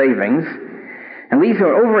voluntary savings, and leads to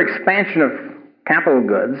an overexpansion of capital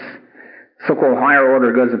goods, so-called higher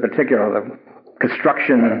order goods in particular, the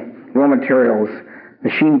construction, raw materials,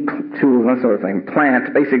 machine tools, that sort of thing,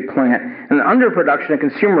 basic plant, and the underproduction of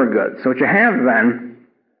consumer goods. So what you have then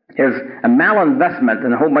is a malinvestment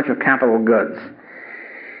in a whole bunch of capital goods.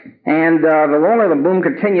 And the longer the boom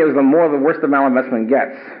continues, the more the worse the malinvestment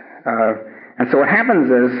gets. And so what happens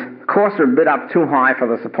is costs are bid up too high for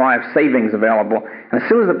the supply of savings available. And as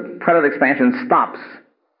soon as the credit expansion stops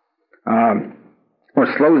or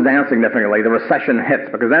slows down significantly, the recession hits,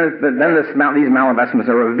 because then these malinvestments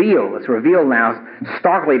are revealed. It's revealed now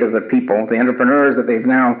starkly to the people, the entrepreneurs, that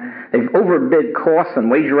they've overbid costs and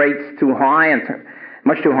wage rates too high, and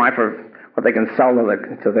much too high for what they can sell to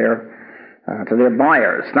their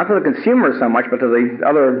buyers. Not to the consumers so much, but to the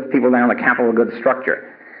other people down the capital goods structure.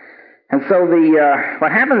 And so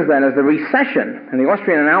what happens then is the recession, in the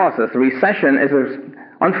Austrian analysis, the recession is an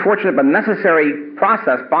unfortunate but necessary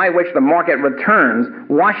process by which the market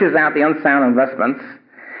washes out the unsound investments,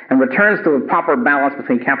 and returns to a proper balance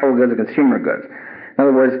between capital goods and consumer goods. In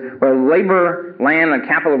other words, where labor, land, and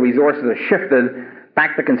capital resources are shifted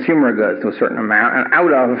back to consumer goods to a certain amount and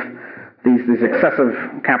out of these excessive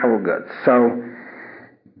capital goods. So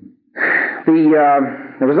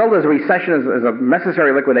the result is a recession is a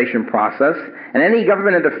necessary liquidation process, and any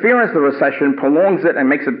government interference in the recession prolongs it and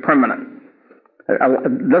makes it permanent.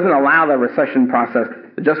 It doesn't allow the recession process,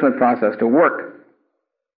 adjustment process, to work.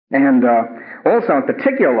 And also, in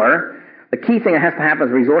particular, the key thing that has to happen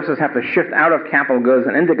is resources have to shift out of capital goods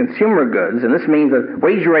and into consumer goods, and this means that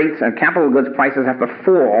wage rates and capital goods prices have to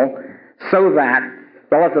fall so that,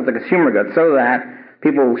 relative to consumer goods, so that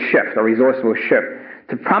people will shift, or resources will shift.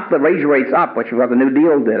 To prop the wage rates up, which is what the New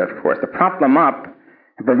Deal did, of course, to prop them up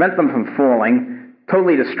and prevent them from falling,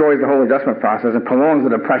 totally destroys the whole adjustment process and prolongs the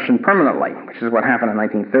depression permanently, which is what happened in the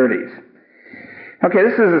 1930s. Okay,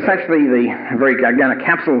 this is essentially a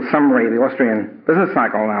capsule summary of the Austrian business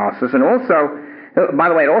cycle analysis, and also, by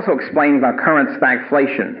the way, it also explains our current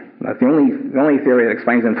stagflation. That's the only theory that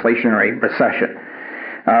explains inflationary recession.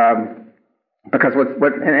 Because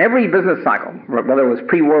what in every business cycle, whether it was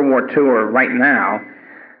pre-World War II or right now,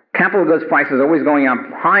 capital goods prices are always going up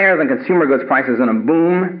higher than consumer goods prices in a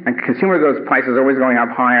boom, and consumer goods prices are always going up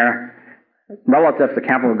higher relative to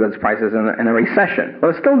capital goods prices in a recession.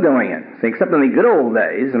 Well, it's still doing it, see, except in the good old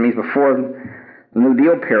days, that means before the New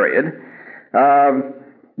Deal period.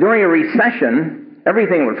 During a recession,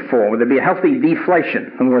 everything would fall. There'd be a healthy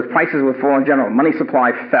deflation. In other words, prices would fall in general. Money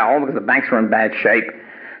supply fell because the banks were in bad shape.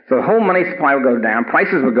 So the whole money supply would go down,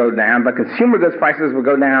 prices would go down, but consumer goods prices would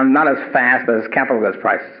go down not as fast as capital goods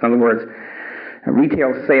prices. In other words,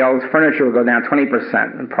 retail sales, furniture would go down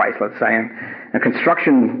 20% in price, let's say, and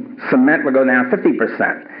construction cement would go down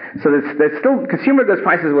 50%. So there's still, consumer goods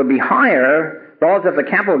prices would be higher relative to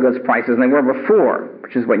capital goods prices than they were before,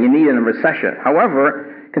 which is what you need in a recession.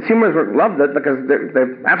 However, consumers loved it because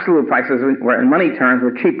the absolute prices were, in money terms,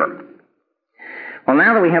 were cheaper. Well,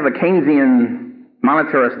 now that we have a Keynesian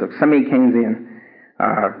monetarist of semi-Keynesian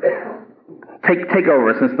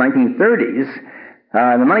takeover since the 1930s,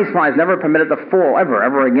 the money supply is never permitted to fall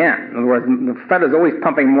ever again. In other words, the Fed is always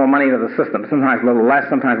pumping more money into the system, sometimes a little less,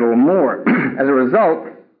 sometimes a little more. As a result,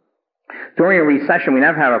 during a recession, we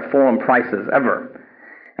never have a fall in prices ever.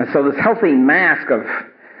 And so this healthy mask of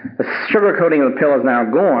The sugarcoating of the pill is now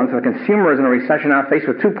gone, so the consumer is in a recession now faced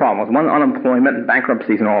with two problems. One, unemployment and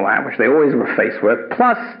bankruptcies and all that, which they always were faced with,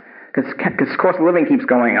 plus cost of living keeps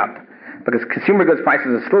going up. Because consumer goods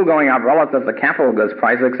prices are still going up relative to capital goods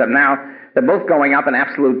prices, except now they're both going up in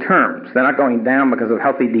absolute terms. They're not going down because of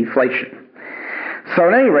healthy deflation. So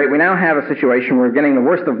at any rate, we now have a situation where we're getting the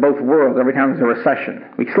worst of both worlds every time there's a recession.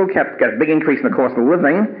 We still get a big increase in the cost of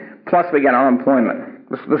living, plus we get unemployment.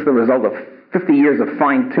 This is the result of 50 years of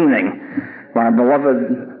fine-tuning by our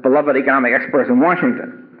beloved economic experts in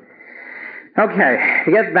Washington. Okay,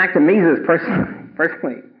 to get back to Mises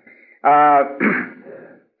personally.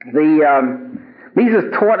 Mises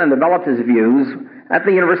taught and developed his views at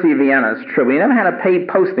the University of Vienna. It's true. He never had a paid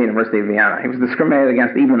post at the University of Vienna. He was discriminated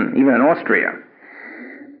against even in Austria.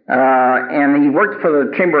 And he worked for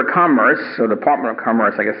the Chamber of Commerce, or Department of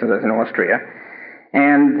Commerce, I guess it is, in Austria.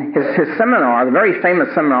 And his seminar, the very famous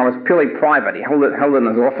seminar, was purely private. He held it in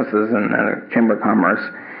his offices in the Chamber of Commerce.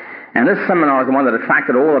 And this seminar is the one that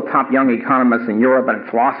attracted all the top young economists in Europe and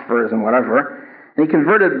philosophers and whatever. And he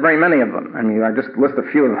converted very many of them. I mean, I just list a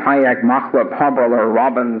few of them: Hayek, Machlup, Haberler,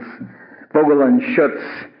 Robbins, Vogelin, Schutz,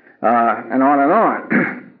 and on and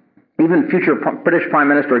on. Even future British Prime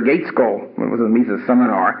Minister Gaitskell, who was at the Mises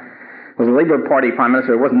seminar, was a Labour Party Prime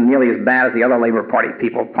Minister who wasn't nearly as bad as the other Labour Party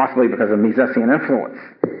people, possibly because of Misesian influence.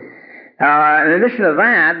 In addition to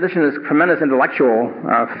this tremendous intellectual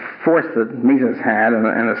force that Mises had, and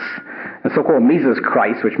the so-called Mises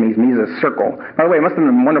Kreis, which means Mises Circle. By the way, it must have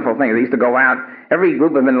been a wonderful thing. They used to go out, every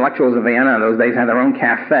group of intellectuals of Vienna in those days had their own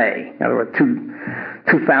cafe. There were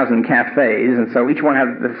 2,000 cafes, and so each one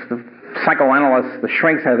had the psychoanalysts, the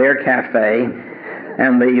shrinks had their cafe,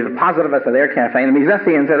 and the positivists had their cafe, and the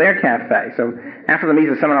Misesians had their cafe. So after the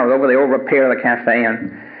Mises seminar was over, they all repair the cafe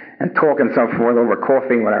and talk and so forth over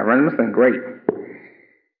coffee and whatever, and it must have been great.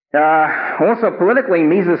 Also, politically,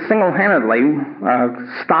 Mises single-handedly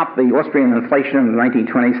stopped the Austrian inflation in the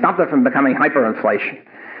 1920s, stopped it from becoming hyperinflation.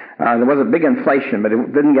 There was a big inflation, but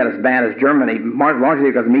it didn't get as bad as Germany,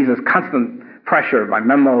 largely because of Mises' constant pressure by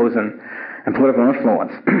memos and political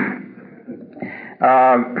influence.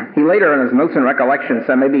 He later, in his notes and recollections,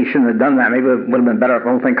 said maybe he shouldn't have done that. Maybe it would have been better if the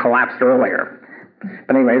whole thing collapsed earlier.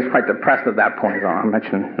 But anyway, he was quite depressed at that point, as I'll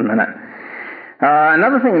mention in a minute.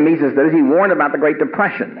 Another thing Mises did is he warned about the Great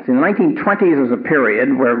Depression. In the 1920s was a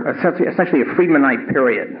period where, essentially a Friedmanite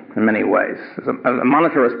period in many ways. It was a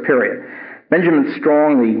monetarist period. Benjamin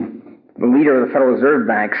Strong, the leader of the Federal Reserve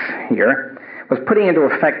Banks here, was putting into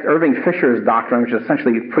effect Irving Fisher's doctrine, which is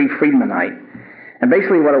essentially pre-Friedmanite. And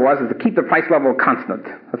basically what it was is to keep the price level constant.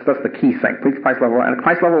 That's the key thing. Keep the price level. And the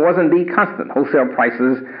price level was indeed constant. Wholesale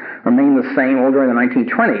prices remained the same all during the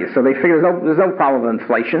 1920s. So they figured there's no problem with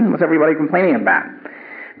inflation. What's everybody complaining about?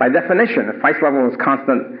 By definition, if price level is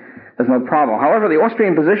constant, there's no problem. However, the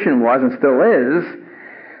Austrian position was, and still is,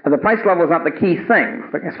 that the price level is not the key thing,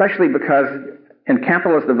 especially because in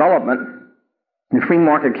capitalist development, in free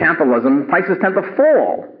market capitalism, prices tend to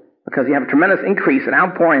fall because you have a tremendous increase in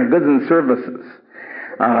outpouring of goods and services,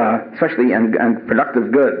 especially in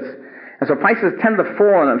productive goods. And so prices tend to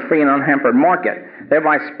fall in a free and unhampered market,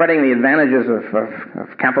 thereby spreading the advantages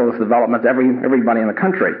of capitalist development to everybody in the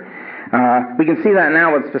country. We can see that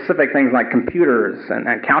now with specific things like computers and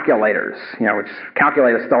calculators, which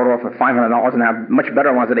calculators start off at $500 and have much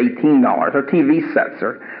better ones at $18, or TV sets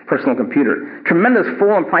or personal computers. Tremendous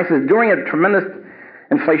fall in prices during a tremendous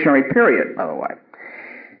inflationary period, by the way.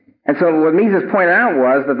 And so what Mises pointed out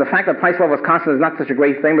was that the fact that price level is constant is not such a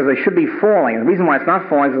great thing, because they should be falling. And the reason why it's not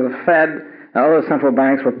falling is that the Fed and other central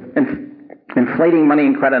banks were inflating money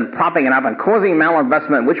and credit and propping it up and causing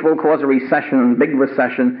malinvestment, which will cause a recession, big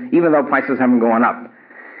recession, even though prices haven't gone up.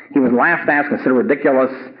 He was laughed at, considered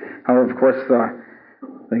ridiculous. However, of course,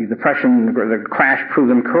 the depression, the crash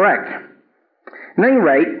proved him correct. At any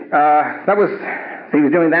rate, he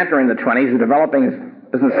was doing that during the 20s, he was developing his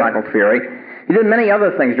business cycle theory. He did many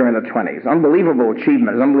other things during the 20s. Unbelievable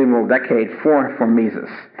achievements, unbelievable decade for Mises.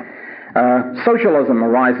 Socialism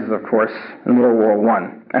arises, of course, in World War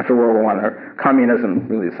I. After World War I, or communism,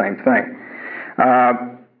 really the same thing.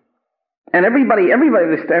 And everybody, they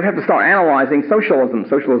have to start analyzing socialism,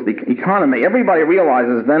 socialist economy. Everybody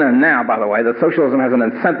realizes then and now, by the way, that socialism has an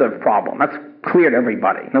incentive problem. That's clear to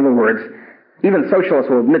everybody. In other words, even socialists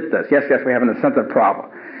will admit this. Yes, we have an incentive problem.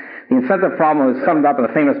 The incentive problem is summed up in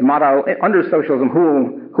the famous motto, under socialism,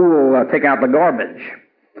 who will take out the garbage?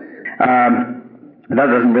 That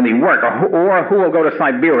doesn't really work. Or who will go to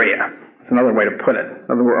Siberia? That's another way to put it. In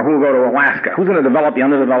other words, who will go to Alaska? Who's going to develop the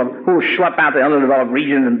underdeveloped? Who will schlep out the underdeveloped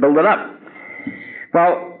regions and build it up?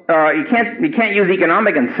 Well, you can't use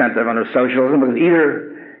economic incentive under socialism, because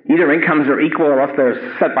either Either incomes are equal or else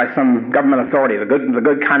they're set by some government authority. The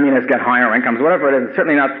good communists get higher incomes, whatever it is. It's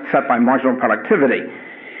certainly not set by marginal productivity.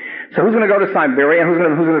 So who's going to go to Siberia? Who's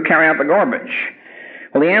going to carry out the garbage?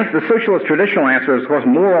 Well, the socialist traditional answer is, of course,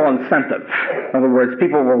 moral incentive. In other words,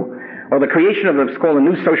 people will, or the creation of what's called a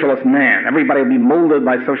new socialist man. Everybody will be molded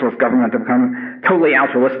by socialist government to become totally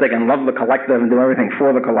altruistic and love the collective and do everything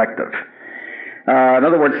for the collective. In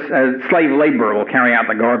other words, slave labor will carry out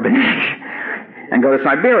the garbage and go to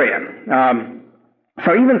Siberia.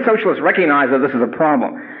 So even socialists recognize that this is a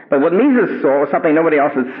problem. But what Mises saw was something nobody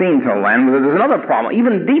else had seen till then. There's another problem,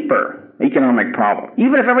 even deeper economic problem.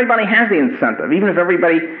 Even if everybody has the incentive, even if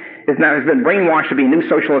everybody has been brainwashed to be a new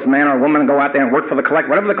socialist man or woman and go out there and work for the collective,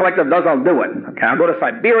 whatever the collective does, I'll do it. Okay, I'll go to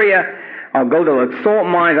Siberia, I'll go to the salt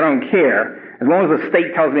mines, I don't care. As long as the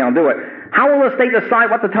state tells me I'll do it. How will the state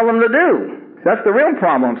decide what to tell them to do? That's the real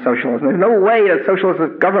problem of socialism. There's no way that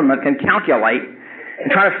socialist government can calculate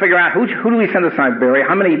and try to figure out who do we send to Siberia,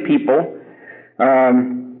 how many people,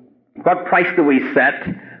 what price do we set,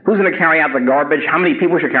 who's going to carry out the garbage, how many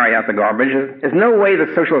people should carry out the garbage. There's no way the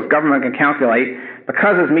socialist government can calculate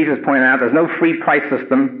because, as Mises pointed out, there's no free price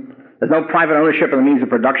system, there's no private ownership of the means of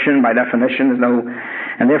production by definition,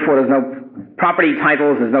 and therefore there's no property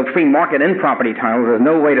titles, there's no free market in property titles, there's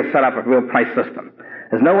no way to set up a real price system.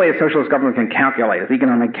 There's no way a socialist government can calculate. It's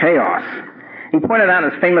economic chaos. He pointed out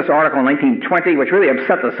in his famous article in 1920, which really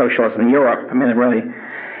upset the socialists in Europe. I mean,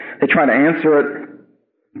 they tried to answer it.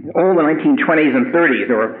 All the 1920s and 30s,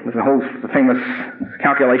 there was a whole famous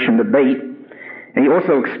calculation debate. And he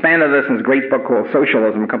also expanded this in his great book called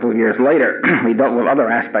Socialism a couple of years later. He dealt with other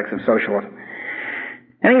aspects of socialism.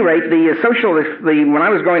 At any rate, when I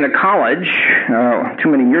was going to college,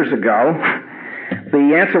 too many years ago,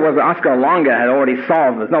 the answer was that Oscar Longa had already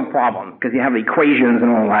solved. There's no problem because you have equations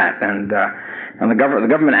and all that, and the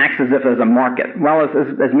government acts as if there's a market. Well,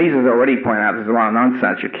 as Mises already pointed out, there's a lot of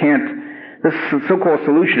nonsense. You can't. This so-called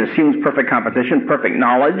solution assumes perfect competition, perfect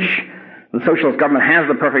knowledge. The socialist government has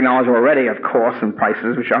the perfect knowledge already of costs and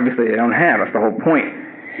prices, which obviously they don't have. That's the whole point.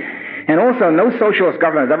 And also, no socialist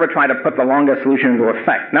government has ever tried to put the Longa solution into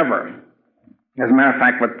effect. Never. As a matter of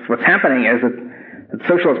fact, what's happening is that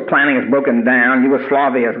socialist planning has broken down.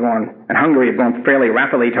 Yugoslavia has gone, and Hungary have gone fairly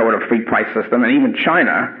rapidly toward a free price system, and even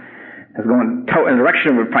China has gone in the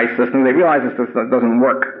direction of a price system. They realize this doesn't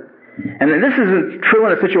work. And this isn't true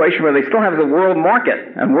in a situation where they still have the world market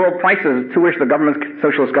and world prices to which the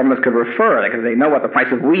socialist governments could refer, because they know what the price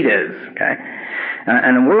of wheat is. Okay,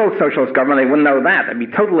 and in world socialist government, they wouldn't know that. They'd be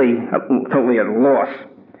totally at a loss.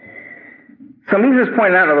 So Mises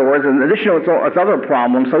pointed out, in other words, in addition to its other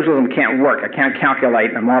problems, socialism can't work. It can't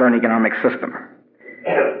calculate a modern economic system.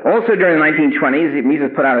 Also during the 1920s, Mises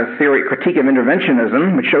put out a theory, critique of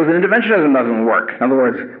interventionism, which shows that interventionism doesn't work. In other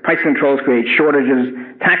words, price controls create shortages,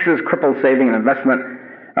 taxes cripple saving and investment,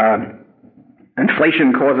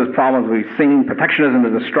 inflation causes problems we've seen, protectionism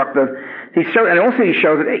is destructive. He shows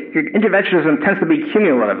that interventionism tends to be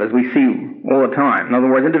cumulative, as we see all the time. In other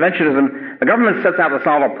words, interventionism, the government sets out to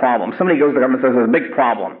solve a problem. Somebody goes to the government and says there's a big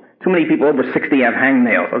problem. Too many people over 60 have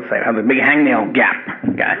hangnails, let's say, have a big hangnail gap.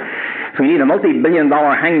 Okay? So you need a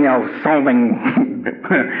multi-billion-dollar hangnail solving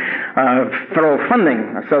federal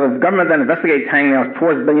funding. So the government then investigates hangnails,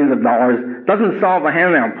 pours billions of dollars, doesn't solve the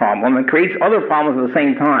hangnail problem, and creates other problems at the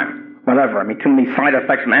same time. Whatever. I mean, too many side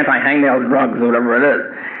effects from anti-hangnail drugs or whatever it is.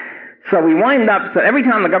 So we wind up, so every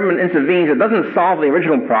time the government intervenes, it doesn't solve the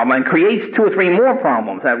original problem and creates 2 or 3 more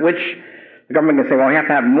problems, at which the government can say, well, we have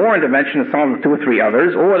to have more intervention to solve the 2 or 3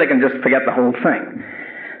 others, or they can just forget the whole thing.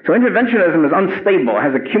 So interventionism is unstable. It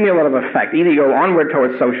has a cumulative effect. Either you go onward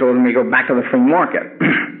towards socialism or you go back to the free market.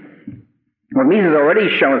 What Mises has already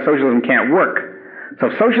shown, socialism can't work. So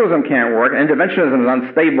if socialism can't work, and interventionism is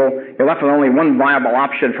unstable, you're left with only one viable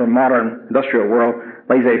option for a modern industrial world,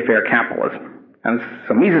 laissez-faire capitalism. And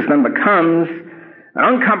so Mises then becomes an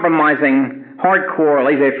uncompromising, hardcore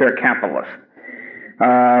laissez-faire capitalist,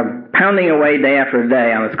 pounding away day after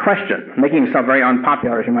day on this question, making himself very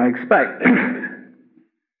unpopular, as you might expect.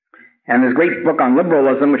 And his great book on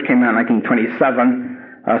liberalism, which came out in 1927,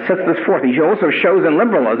 sets this forth. He also shows in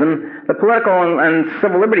liberalism the political and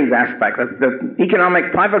civil liberties aspect, that the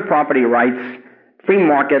economic private property rights, free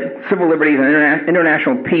market, civil liberties, and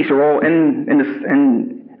international peace are all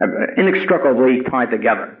inextricably tied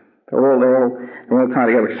together. They're all tied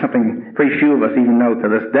together, which is something very few of us even know to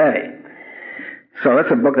this day. So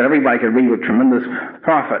that's a book that everybody could read with tremendous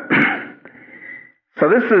profit. So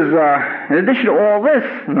this is, in addition to all this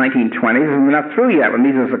in the 1920s, and we're not through yet with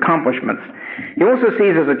Mises' accomplishments, he also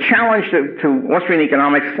sees as a challenge to Austrian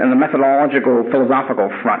economics and the methodological, philosophical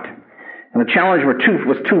front. And the challenge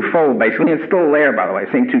was twofold, basically. It's still there, by the way,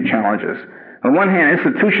 same two challenges. On one hand,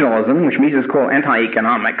 institutionalism, which Mises called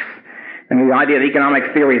anti-economics. And the idea that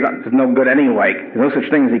economic theory is no good anyway. There's no such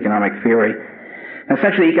thing as economic theory. And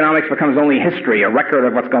essentially, economics becomes only history, a record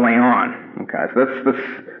of what's going on. Okay, so that's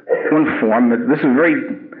one form. This is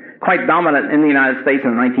quite dominant in the United States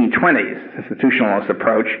in the 1920s, institutionalist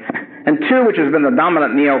approach. And two, which has been the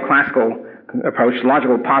dominant neoclassical approach,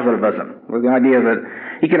 logical positivism, with the idea that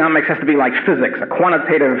economics has to be like physics, a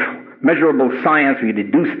quantitative, measurable science where you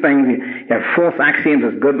deduce things, you have false axioms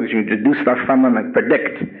as good because you deduce stuff from them and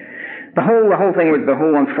predict. The whole thing with the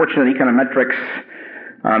whole unfortunate econometrics,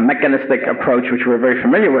 mechanistic approach, which we're very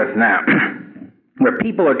familiar with now, where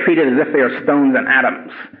people are treated as if they are stones and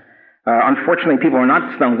atoms. Unfortunately, people are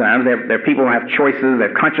not stones and atoms. They're people who have choices, they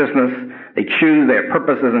have consciousness, they choose, they have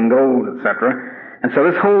purposes and goals, etc. And so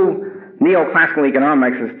this whole neoclassical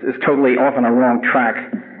economics is totally off on a wrong track.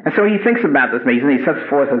 And so he thinks about this, and he sets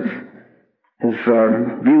forth his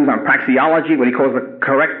views on praxeology, what he calls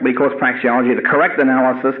praxeology, the correct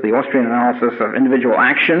analysis, the Austrian analysis of individual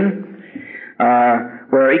action,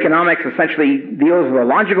 where economics essentially deals with the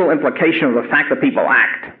logical implication of the fact that people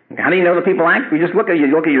act. How do you know that people act? You just look at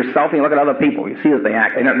yourself and you look at other people. You see that they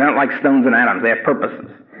act. They're not like stones and atoms. They have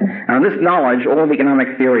purposes. And on this knowledge, all of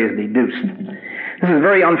economic theory is deduced. This is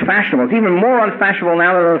very unfashionable. It's even more unfashionable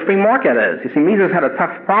now than the free market is. You see, Mises had a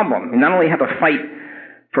tough problem. He not only had to fight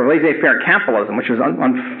for laissez-faire capitalism, which was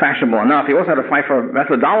unfashionable enough, he also had to fight for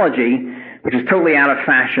methodology, which is totally out of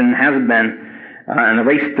fashion, has been, and the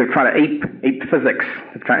race to try to ape physics,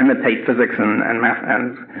 to try to imitate physics and math,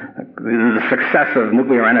 and the success of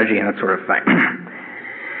nuclear energy and that sort of thing.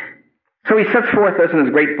 So he sets forth this in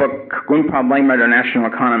his great book, Grundprobleme der National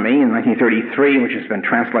Economy, in 1933, which has been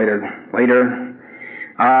translated later.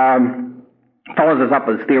 Follows this up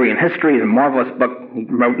with Theory and History, a marvelous book he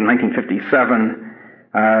wrote in 1957,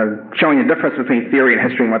 showing the difference between theory and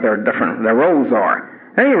history and what their roles are.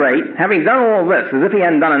 At any rate, having done all this, as if he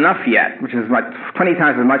hadn't done enough yet, which is like 20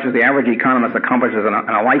 times as much as the average economist accomplishes in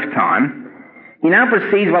a lifetime, he now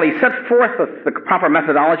proceeds, while he sets forth the proper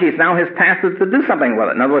methodology, it's now his task to do something with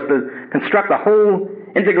it. In other words, to construct a whole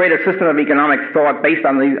integrated system of economic thought based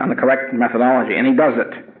on the correct methodology, and he does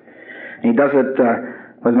it. And he does it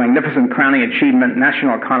with magnificent crowning achievement,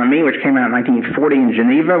 National Economy, which came out in 1940 in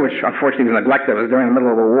Geneva, which unfortunately was neglected. It was during the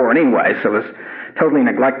middle of the war anyway, so it was totally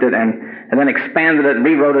neglected, and then expanded it and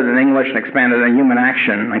rewrote it in English and expanded it in Human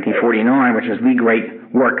Action, 1949, which is the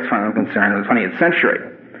great work, as far as I'm concerned, of the 20th century.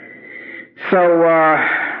 So,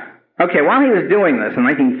 while he was doing this in the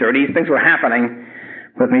 1930s, things were happening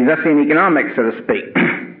with Misesian economics, so to speak.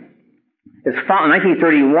 In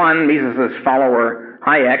 1931, Mises' follower,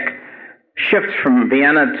 Hayek, shifts from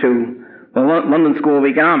Vienna to the London School of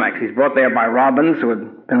Economics. He's brought there by Robbins, who had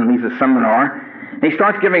been in Mises' seminar. And he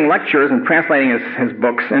starts giving lectures and translating his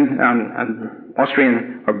books on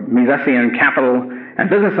Austrian or Misesian capital and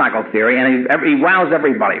business cycle theory, and he wows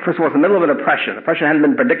everybody. First of all, it's the middle of a depression. The depression hadn't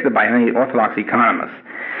been predicted by any orthodox economists.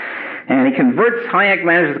 And Hayek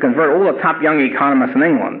manages to convert all the top young economists in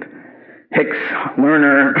England. Hicks,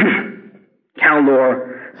 Lerner, Caldor,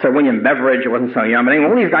 Sir William Beveridge, who wasn't so young, but anyway,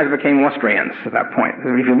 all these guys became Austrians at that point.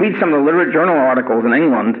 If you read some of the literate journal articles in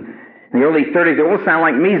England in the early 30s, they all sound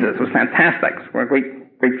like Mises. It was fantastic. It was a great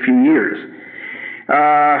few years.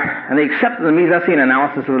 And they accepted the Misesian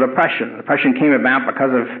analysis of the Depression. The Depression came about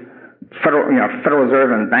because of Federal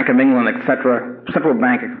Reserve and Bank of England, etc., central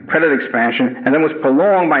bank credit expansion, and then was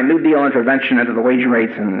prolonged by New Deal intervention into the wage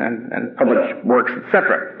rates and public works,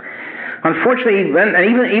 etc. Unfortunately, then, and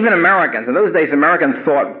even Americans, in those days, Americans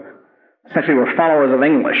thought essentially were followers of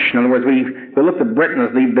English. In other words, we looked at Britain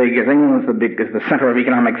as England as the center of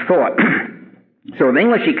economic thought. So with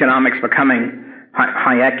English economics becoming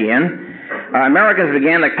Hayekian, Americans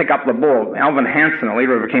began to pick up the ball. Alvin Hansen, who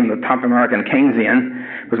later became the top American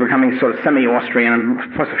Keynesian, was becoming sort of semi-Austrian,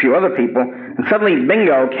 plus a few other people. And suddenly,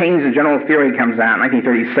 bingo, Keynes' general theory comes out in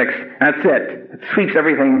 1936. That's it. It sweeps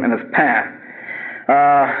everything in its path.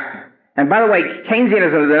 And by the way,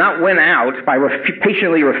 Keynesianism did not win out by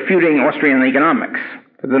patiently refuting Austrian economics.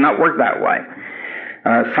 It did not work that way.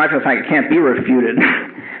 Aside from the fact it can't be refuted,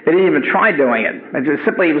 they didn't even try doing it.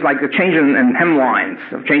 It was like a change in hemlines,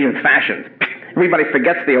 a change in fashions. Everybody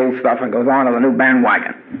forgets the old stuff and goes on to the new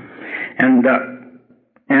bandwagon.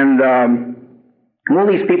 And all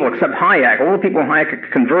these people, except Hayek, all the people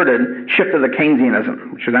Hayek converted, shifted to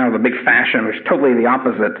Keynesianism, which is now the big fashion, which is totally the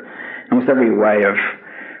opposite in almost every way of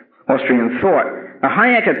Austrian thought. Now,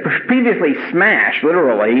 Hayek had previously smashed,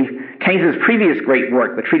 literally, Keynes' previous great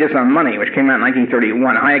work, the Treatise on Money, which came out in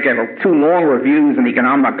 1931. Hayek had 2 long reviews in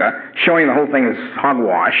Economica showing the whole thing as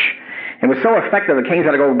hogwash. It was so effective that Keynes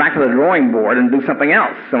had to go back to the drawing board and do something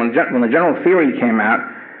else. So when the general theory came out,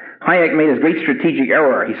 Hayek made his great strategic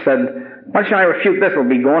error. He said, "Why should I refute this? It'll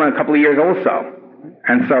be gone in a couple of years also."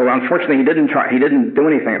 And so, unfortunately, he didn't do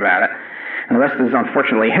anything about it. And the rest is,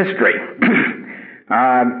 unfortunately, history.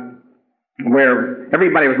 Where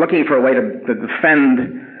everybody was looking for a way to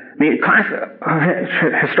defend. I mean,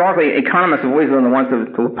 historically, economists have always been the ones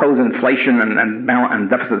to oppose inflation and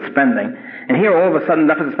deficit spending. And here, all of a sudden,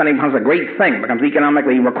 deficit spending becomes a great thing, becomes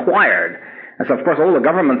economically required. And so, of course, all the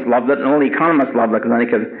governments loved it, and all the economists loved it, because then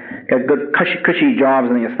they could get good, cushy jobs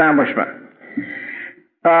in the establishment.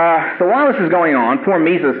 So while this is going on, poor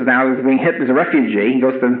Mises is being hit as a refugee.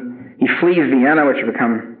 He flees Vienna, which had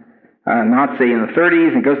become Nazi in the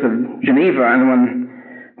 30s, and goes to Geneva. And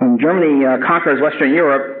when Germany conquers Western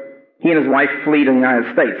Europe, he and his wife flee to the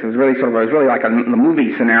United States. It was really like the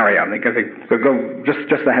movie scenario, because they could go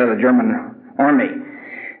just ahead of the German army.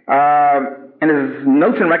 And his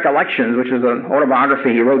Notes and Recollections, which is an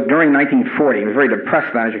autobiography he wrote during 1940, he was very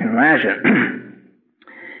depressed then, as you can imagine.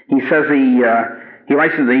 He says he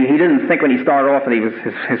writes that he didn't think when he started off that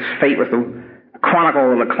his fate was to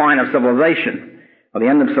chronicle the decline of civilization, or the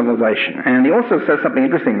end of civilization. And he also says something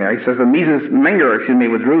interesting there. He says that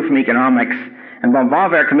Menger withdrew from economics, and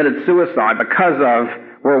Bohm-Bawerk committed suicide because of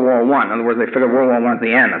World War I. In other words, they figured World War I at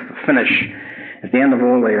the end. That's the finish. It's the end of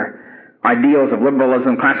all their ideals of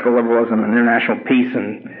liberalism, classical liberalism, and international peace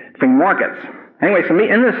and free markets. Anyway, so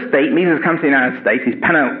in this state, Mises comes to the United States. He's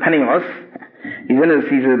penniless.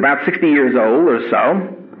 He's about 60 years old or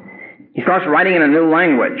so. He starts writing in a new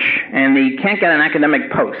language, and he can't get an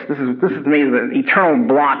academic post. This is to me the eternal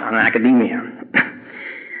blot on academia.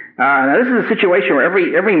 Now this is a situation where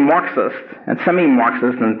every Marxist and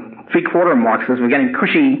semi-Marxist and three-quarter Marxist were getting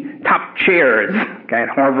cushy top chairs, at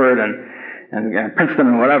Harvard and Princeton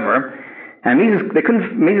and whatever. And Mises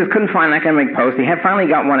couldn't find an academic post. He had finally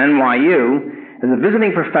got one at NYU as a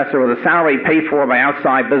visiting professor with a salary paid for by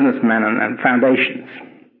outside businessmen and foundations.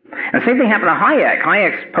 And the same thing happened to Hayek.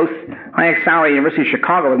 Hayek's salary at the University of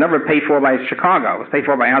Chicago was never paid for by Chicago. It was paid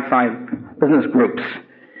for by outside business groups.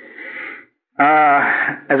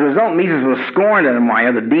 As a result, Mises was scorned at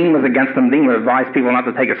NYU. The dean was against him. The dean would advise people not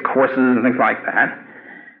to take his courses and things like that.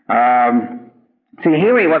 See,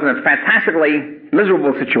 here he was in a fantastically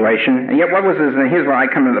miserable situation, and yet here's where I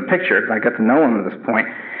come into the picture, because I got to know him at this point.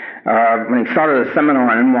 When he started a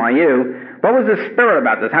seminar at NYU, what was his spirit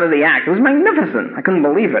about this? How did he act? It was magnificent. I couldn't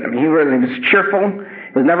believe it. I mean, he was cheerful.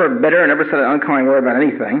 He was never bitter. Never said an unkind word about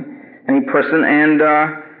any person, and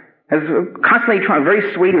was constantly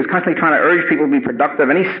very sweet. He was constantly trying to urge people to be productive.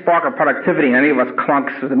 Any spark of productivity in any of us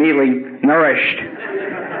clunks was immediately nourished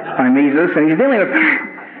by Mises. And he's dealing with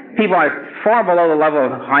people far below the level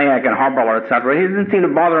of Hayek and Harbaugh, etc. He didn't seem to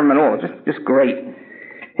bother him at all. Just great.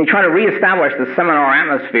 He tried to reestablish the seminar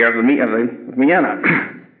atmosphere of Vienna.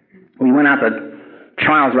 We went out to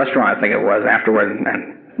Child's restaurant, I think it was, afterward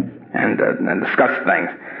and discussed things.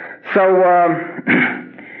 So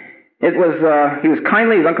he was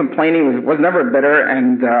kindly, he was uncomplaining, was never bitter,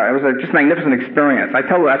 and it was just a magnificent experience. I've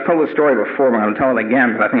told the story before, but I'll tell it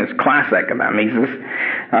again because I think it's classic about Mises.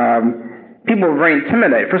 People were very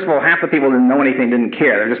intimidated. First of all, half the people didn't know anything, didn't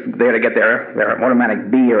care. They're just there to get their automatic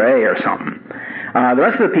B or A or something. The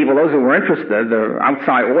rest of the people, those who were interested, the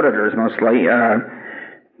outside auditors mostly,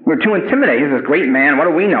 were too intimidated. He's this great man. What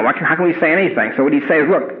do we know? How can we say anything? So what he says,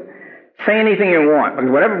 look, say anything you want, because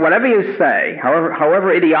whatever you say, however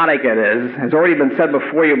idiotic it is, has already been said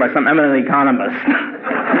before you by some eminent economist.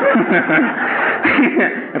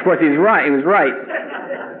 Of course, he's right. He was right.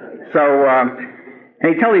 So,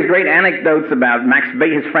 and he tells these great anecdotes about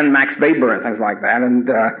his friend Max Weber and things like that, and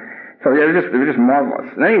so they were just marvelous.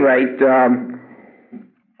 At any rate,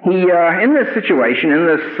 he in this situation, in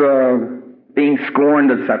this being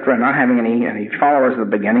scorned, etc., not having any followers at the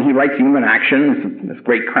beginning, he writes Human Action, this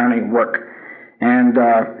great crowning work. And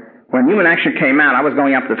when Human Action came out, I was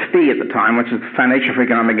going up to FEE at the time, which is the Foundation for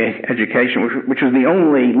Economic Education, which was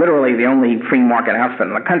literally the only free market outfit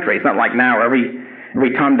in the country. It's not like now where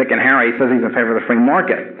every Tom, Dick, and Harry says he's in favor of the free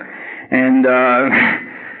market. And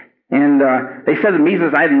they said to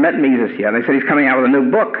Mises, I hadn't met Mises yet. They said he's coming out with a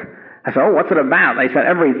new book. I said, oh, what's it about? They said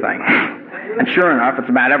everything. And sure enough, it's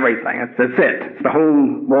about everything. That's it. It's the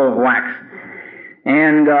whole ball of wax.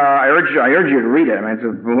 And I urge you to read it. I mean, it's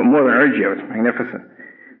more than urge you. It's magnificent.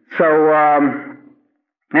 So,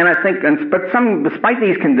 and I think, despite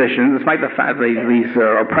these conditions, despite the fact that these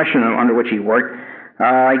oppression under which he worked,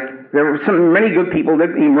 there were many good people that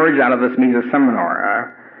emerged out of this Mises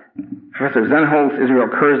seminar. Professor Zenholz, Israel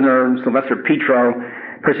Kirzner, Sylvester Petro,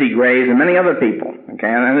 Percy Gray's, and many other people. Okay,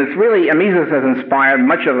 and it's really, Mises has inspired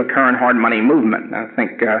much of the current hard money movement. I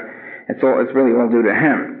think it's really all due to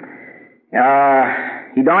him.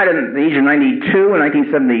 He died at the age of 92 in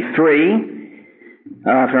 1973.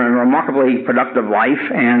 After a remarkably productive life,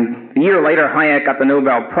 and a year later Hayek got the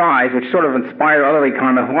Nobel Prize, which sort of inspired other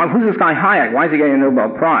economists. Well, who's this guy Hayek? Why is he getting a Nobel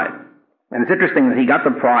Prize? And it's interesting that he got the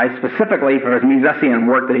prize specifically for his Misesian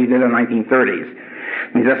work that he did in the 1930s,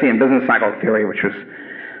 Misesian business cycle theory, which was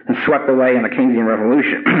swept away in the Keynesian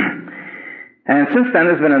Revolution. And since then,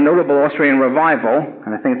 there's been a notable Austrian revival,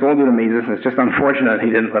 and I think it's all due to Mises. It's just unfortunate he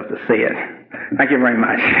didn't live to see it. Thank you very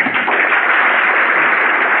much.